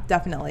 Yeah,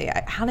 definitely.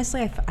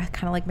 Honestly, I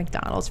kind of like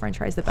McDonald's French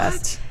fries the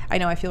best. I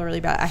know I feel really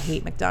bad. I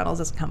hate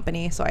McDonald's as a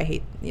company, so I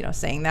hate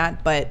saying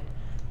that, but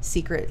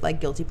secret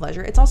guilty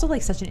pleasure. It's also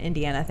such an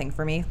Indiana thing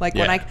for me.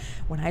 When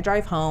I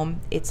drive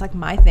home, it's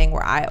my thing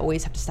where I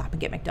always have to stop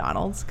and get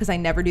McDonald's because I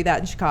never do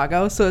that in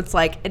Chicago. So it's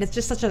and it's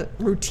just such a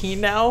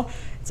routine now.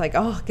 It's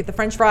get the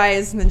French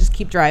fries and then just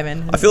keep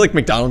driving. I feel like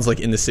McDonald's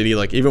in the city,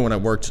 even when I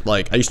worked,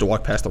 I used to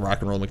walk past the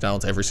Rock and Roll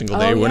McDonald's every single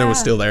day when it was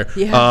still there.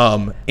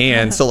 Yeah.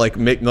 And so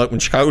when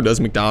Chicago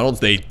does McDonald's,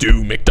 they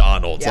do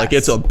McDonald's. Yes.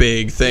 It's a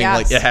big thing.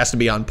 Yes. It has to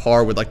be on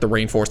par with the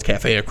Rainforest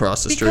Cafe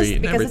across the street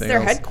and because everything it's their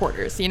else.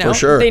 headquarters, For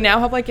sure. They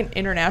now have like an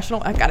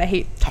international. I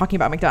hate talking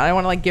about McDonald's. I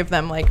want to like give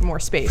them like more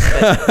space.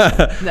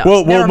 But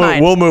no,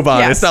 we'll move on.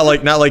 Yes.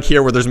 It's not like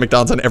here where there's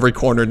McDonald's on every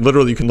corner.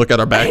 Literally, you can look out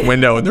our back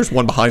window and there's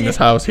one behind this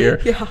house here.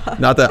 Yeah.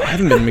 Not that I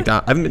haven't been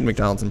to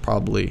McDonald's in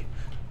probably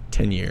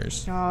 10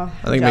 years. Oh, I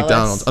think jealous.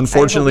 McDonald's. I have a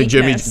Unfortunately,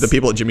 weakness. the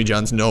people at Jimmy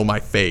John's know my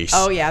face.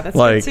 Oh yeah, that's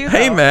like, good too,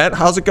 hey though. Matt,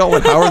 how's it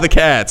going? How are the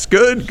cats?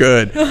 Good.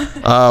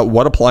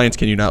 What appliance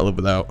can you not live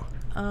without?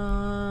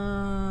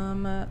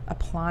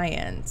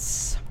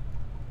 Appliance.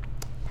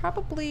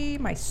 Probably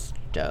my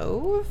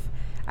stove.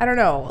 I don't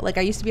know. Like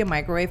I used to be a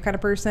microwave kind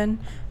of person,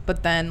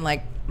 but then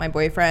like my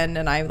boyfriend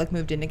and I like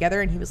moved in together,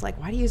 and he was like,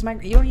 "Why do you use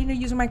you don't need to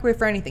use a microwave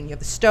for anything. You have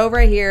the stove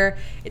right here.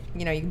 You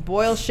can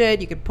boil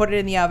shit. You could put it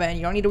in the oven.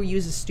 You don't need to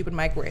use a stupid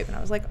microwave." And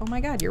I was like, "Oh my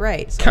god, you're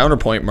right." So,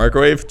 Counterpoint: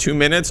 microwave 2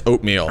 minutes,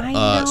 oatmeal. I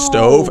know.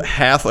 Stove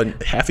half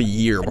a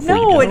year before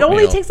you no, get it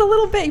only oatmeal. takes a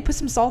little bit. You put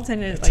some salt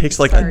in it. It takes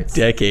like a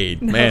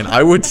decade, man.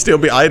 I would still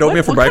be. I had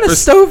oatmeal for What kind of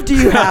breakfast. stove do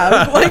you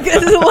have? Like,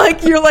 is it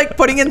like you're like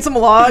putting in some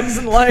logs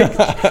and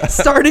like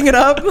starting it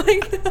up?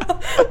 Like,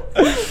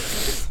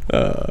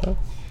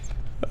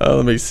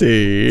 Let me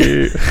see.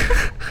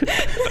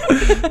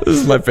 This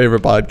is my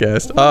favorite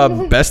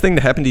podcast. Best thing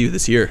to happen to you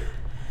this year?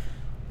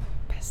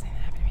 best thing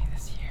that happened to me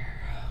this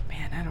year. Oh,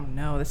 man, I don't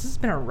know. This has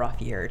been a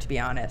rough year, to be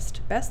honest.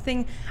 Best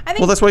thing, I think.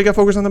 Well, that's why you got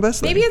focused on the best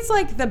thing. Maybe it's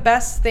like the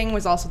best thing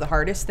was also the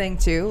hardest thing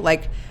too.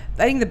 Like,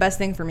 I think the best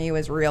thing for me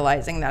was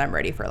realizing that I'm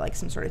ready for like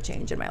some sort of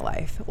change in my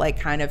life. Like,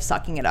 kind of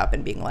sucking it up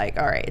and being like,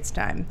 all right, it's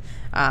time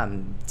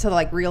to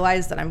like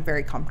realize that I'm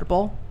very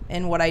comfortable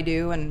in what I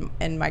do and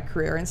in my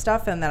career and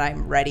stuff, and that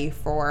I'm ready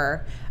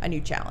for a new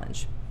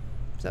challenge.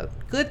 So,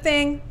 good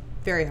thing,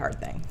 very hard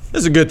thing. This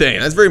is a good thing.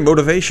 That's very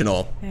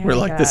motivational. Yeah, We're I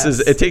like, guess.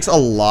 it takes a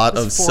lot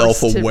of Was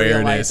forced to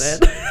self-awareness.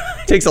 realize it.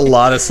 It takes a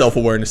lot of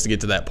self-awareness to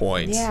get to that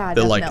point. Yeah,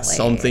 that like definitely.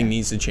 something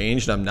needs to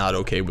change and I'm not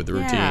okay with the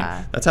routine.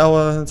 Yeah. That's how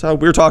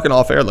we were talking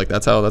off air. Like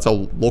that's how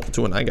Local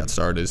 219 got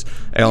started. Is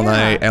Al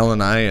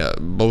and I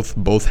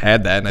both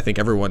had that, and I think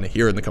everyone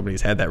here in the company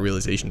has had that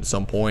realization at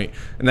some point.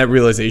 And that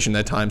realization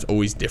at times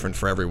always different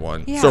for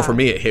everyone. So Yeah. for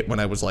me, it hit when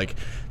I was like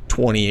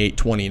 28,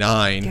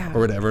 29 Yeah. or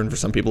whatever, and for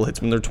some people it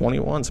hits when they're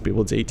 21. Some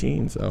people it's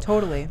 18. So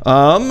Totally.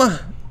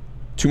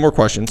 2 more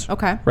questions.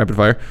 Okay. Rapid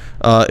fire.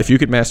 If you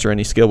could master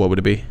any skill, what would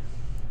it be?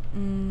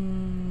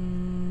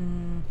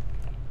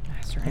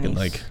 Master can, any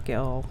like,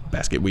 skill.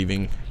 Basket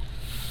weaving,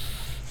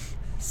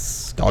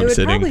 It dog would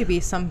sitting, probably be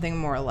something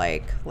more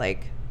like I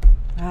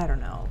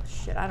don't know.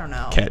 Shit, I don't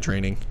know. cat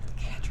training.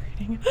 Cat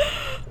training.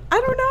 I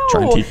don't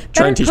know.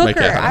 Try and teach my Better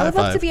cat how to cooker. I would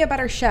high love to five. be a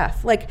better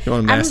chef. Like, You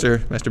want to I'm-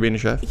 master being a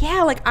chef?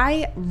 Yeah, like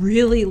I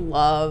really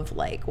love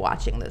like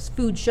watching those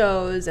food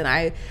shows, and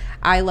I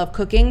love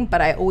cooking,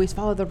 but I always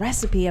follow the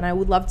recipe, and I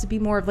would love to be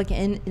more of like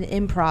an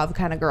improv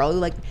kind of girl who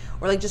like,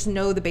 or like just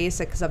know the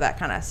basics of that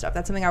kind of stuff.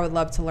 That's something I would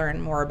love to learn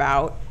more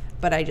about,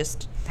 but I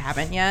just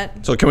haven't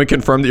yet. So can we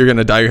confirm that you're going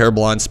to dye your hair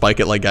blonde,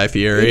 spike it like Guy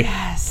Fieri?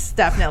 Yes,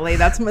 definitely.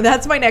 That's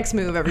my next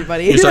move,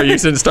 everybody. You start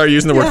using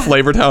the word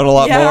Flavor Town a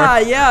lot more.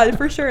 Yeah,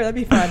 for sure. That'd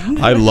be fun.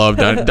 I love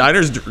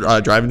diners,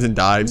 drive-ins, and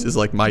dives is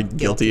like my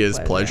guilty as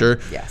pleasure.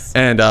 Yes.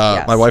 And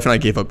Yes. my wife and I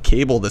gave up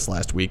cable this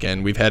last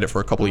weekend. We've had it for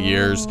a couple of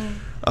years.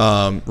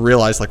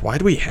 Realized like, why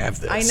do we have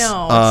this? I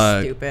know,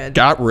 it's stupid.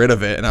 Got rid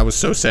of it, and I was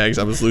so sad because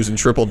I was losing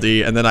Triple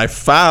D, and then I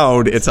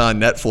found it's on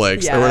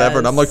Netflix or whatever,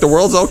 and I'm like, the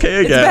world's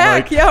okay again.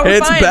 back. Like, Yeah, we're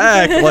it's fine.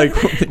 back. Like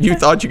you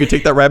thought you could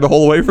take that rabbit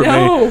hole away from me.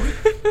 No.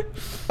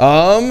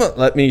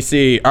 Let me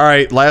see. All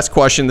right, last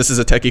question. This is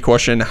a techie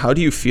question. How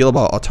do you feel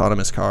about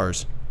autonomous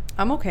cars?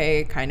 I'm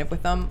okay kind of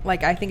with them.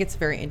 Like, I think it's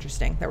very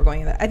interesting that we're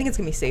going in that. I think it's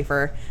gonna be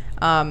safer.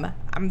 I'm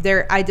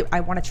there. I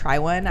want to try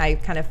one. I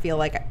kind of feel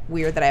like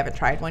weird that I haven't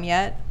tried one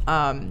yet.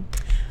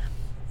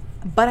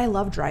 But I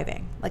love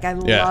driving. Like, I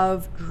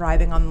love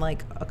driving on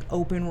like an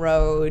open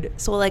road.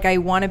 So like, I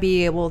want to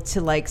be able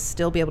to like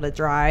still be able to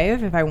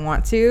drive if I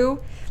want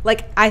to.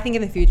 Like, I think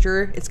in the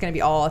future it's going to be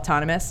all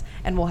autonomous,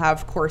 and we'll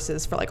have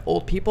courses for like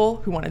old people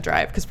who want to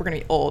drive, because we're going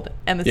to be old,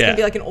 and it's going to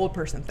be like an old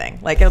person thing.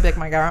 Like, it'll be like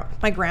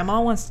my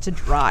grandma wants to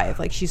drive.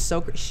 Like, she's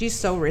so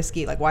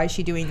risky. Like, why is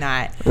she doing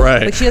that?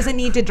 Right. Like, she doesn't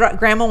need to drive.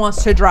 Grandma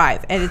wants to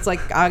drive, and it's like,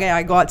 okay,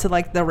 I go out to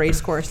like the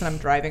race course and I'm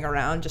driving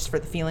around just for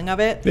the feeling of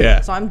it. Yeah.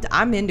 So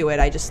I'm into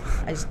it. I just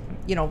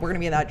we're gonna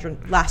be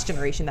that last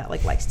generation that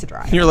like likes to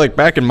drive. You're like,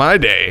 back in my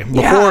day,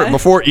 Yeah.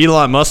 before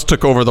Elon Musk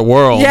took over the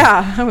world.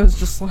 Yeah, I was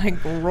just like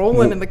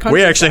rolling in the country.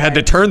 We actually had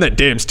to turn that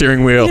damn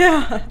steering wheel.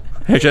 Yeah.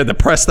 Actually had to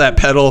press that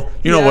pedal.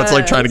 You know what's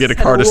like trying to get a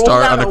Yes, car to had roll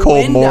start down on a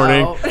cold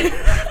morning. window.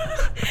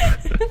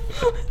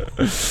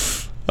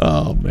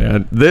 Oh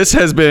man, this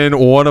has been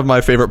one of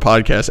my favorite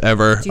podcasts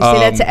ever. Do you say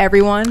that to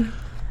everyone?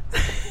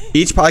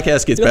 Each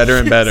podcast gets better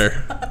and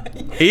better.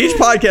 Each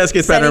podcast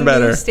gets better and Setting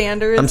better. new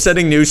standards? I'm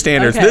setting new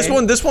standards. Okay.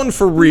 This one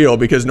for real,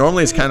 because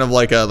normally it's kind of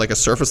like a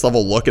surface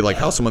level look at like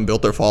how someone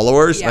built their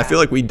followers. And I Yeah. feel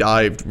like we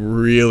dived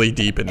really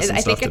deep into some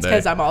I stuff think it's today.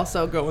 because I'm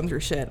also going through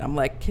shit. I'm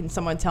like, can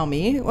someone tell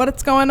me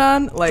what's going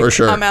on? Like, For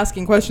sure. I'm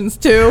asking questions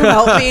too.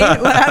 Help me.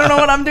 Like, I don't know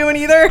what I'm doing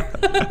either.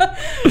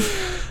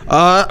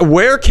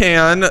 Where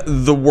can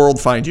the world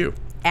find you?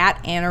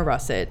 at Anna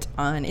Russet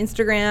on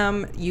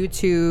Instagram,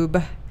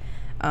 YouTube,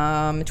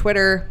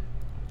 Twitter.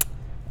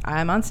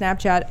 I'm on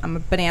Snapchat. I'm a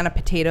Banana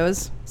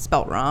Potatoes,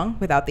 spelt wrong,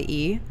 without the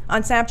E,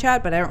 on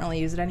Snapchat, but I don't really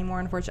use it anymore,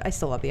 unfortunately. I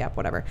still love the app,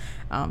 whatever.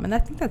 And I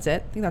think that's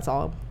it. I think that's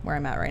all where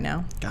I'm at right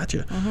now.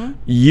 Gotcha.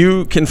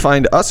 You can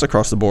find us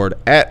across the board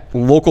at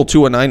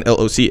Local219,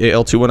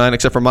 LOCAL219,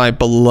 except for my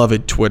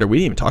beloved Twitter. We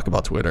didn't even talk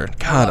about Twitter.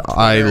 God,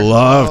 I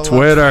love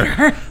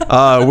Twitter.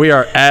 We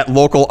are at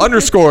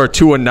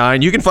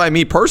Local_219. You can find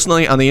me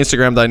personally on the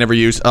Instagram that I never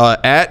use,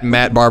 at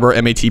Matt Barber,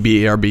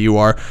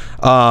 MATBARBUR.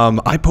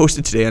 I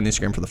posted today on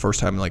Instagram for the first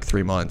time in like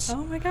 3 months.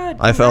 Oh my God.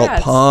 I felt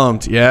congrats.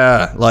 pumped.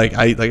 Yeah. Like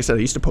I said, I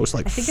used to post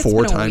like I think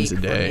 4 it's been times a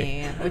week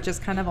day. for me, which is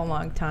kind of a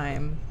long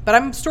time. But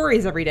I'm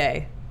stories every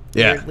day.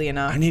 Yeah, Weirdly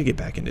enough. I need to get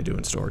back into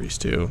doing stories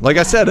too. Like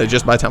I said, by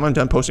the time I'm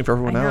done posting for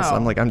everyone I else, know.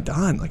 I'm like, I'm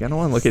done. Like I don't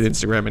want to look at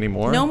Instagram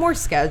anymore. No more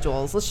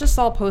schedules. Let's just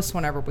all post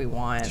whenever we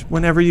want.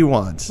 Whenever you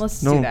want. Let's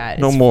do that.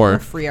 No We'll more.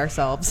 free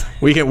ourselves.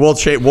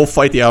 We'll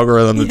fight the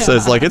algorithm that Yeah.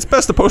 says like it's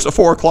best to post at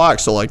 4 o'clock.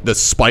 So like the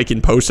spike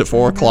in posts at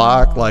 4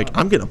 o'clock. Like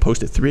I'm gonna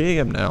post at 3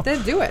 a.m. now.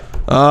 Then do it.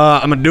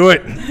 I'm gonna do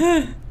it.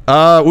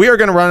 We are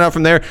going to run out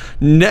from there.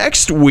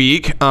 Next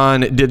week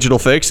on Digital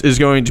Fix is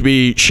going to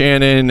be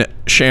Shannon,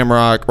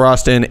 Shamrock,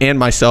 Roston, and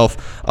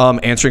myself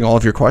answering all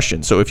of your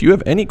questions. So if you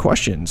have any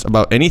questions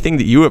about anything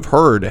that you have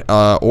heard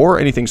or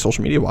anything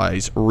social media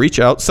wise, reach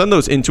out, send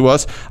those in to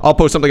us. I'll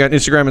post something on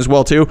Instagram as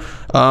well too.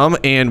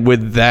 And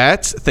with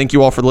that, thank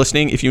you all for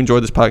listening. If you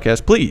enjoyed this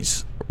podcast,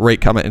 please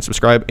rate, comment, and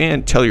subscribe,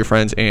 and tell your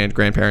friends and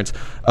grandparents.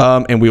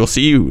 And we will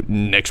see you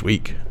next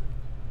week.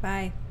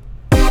 Bye.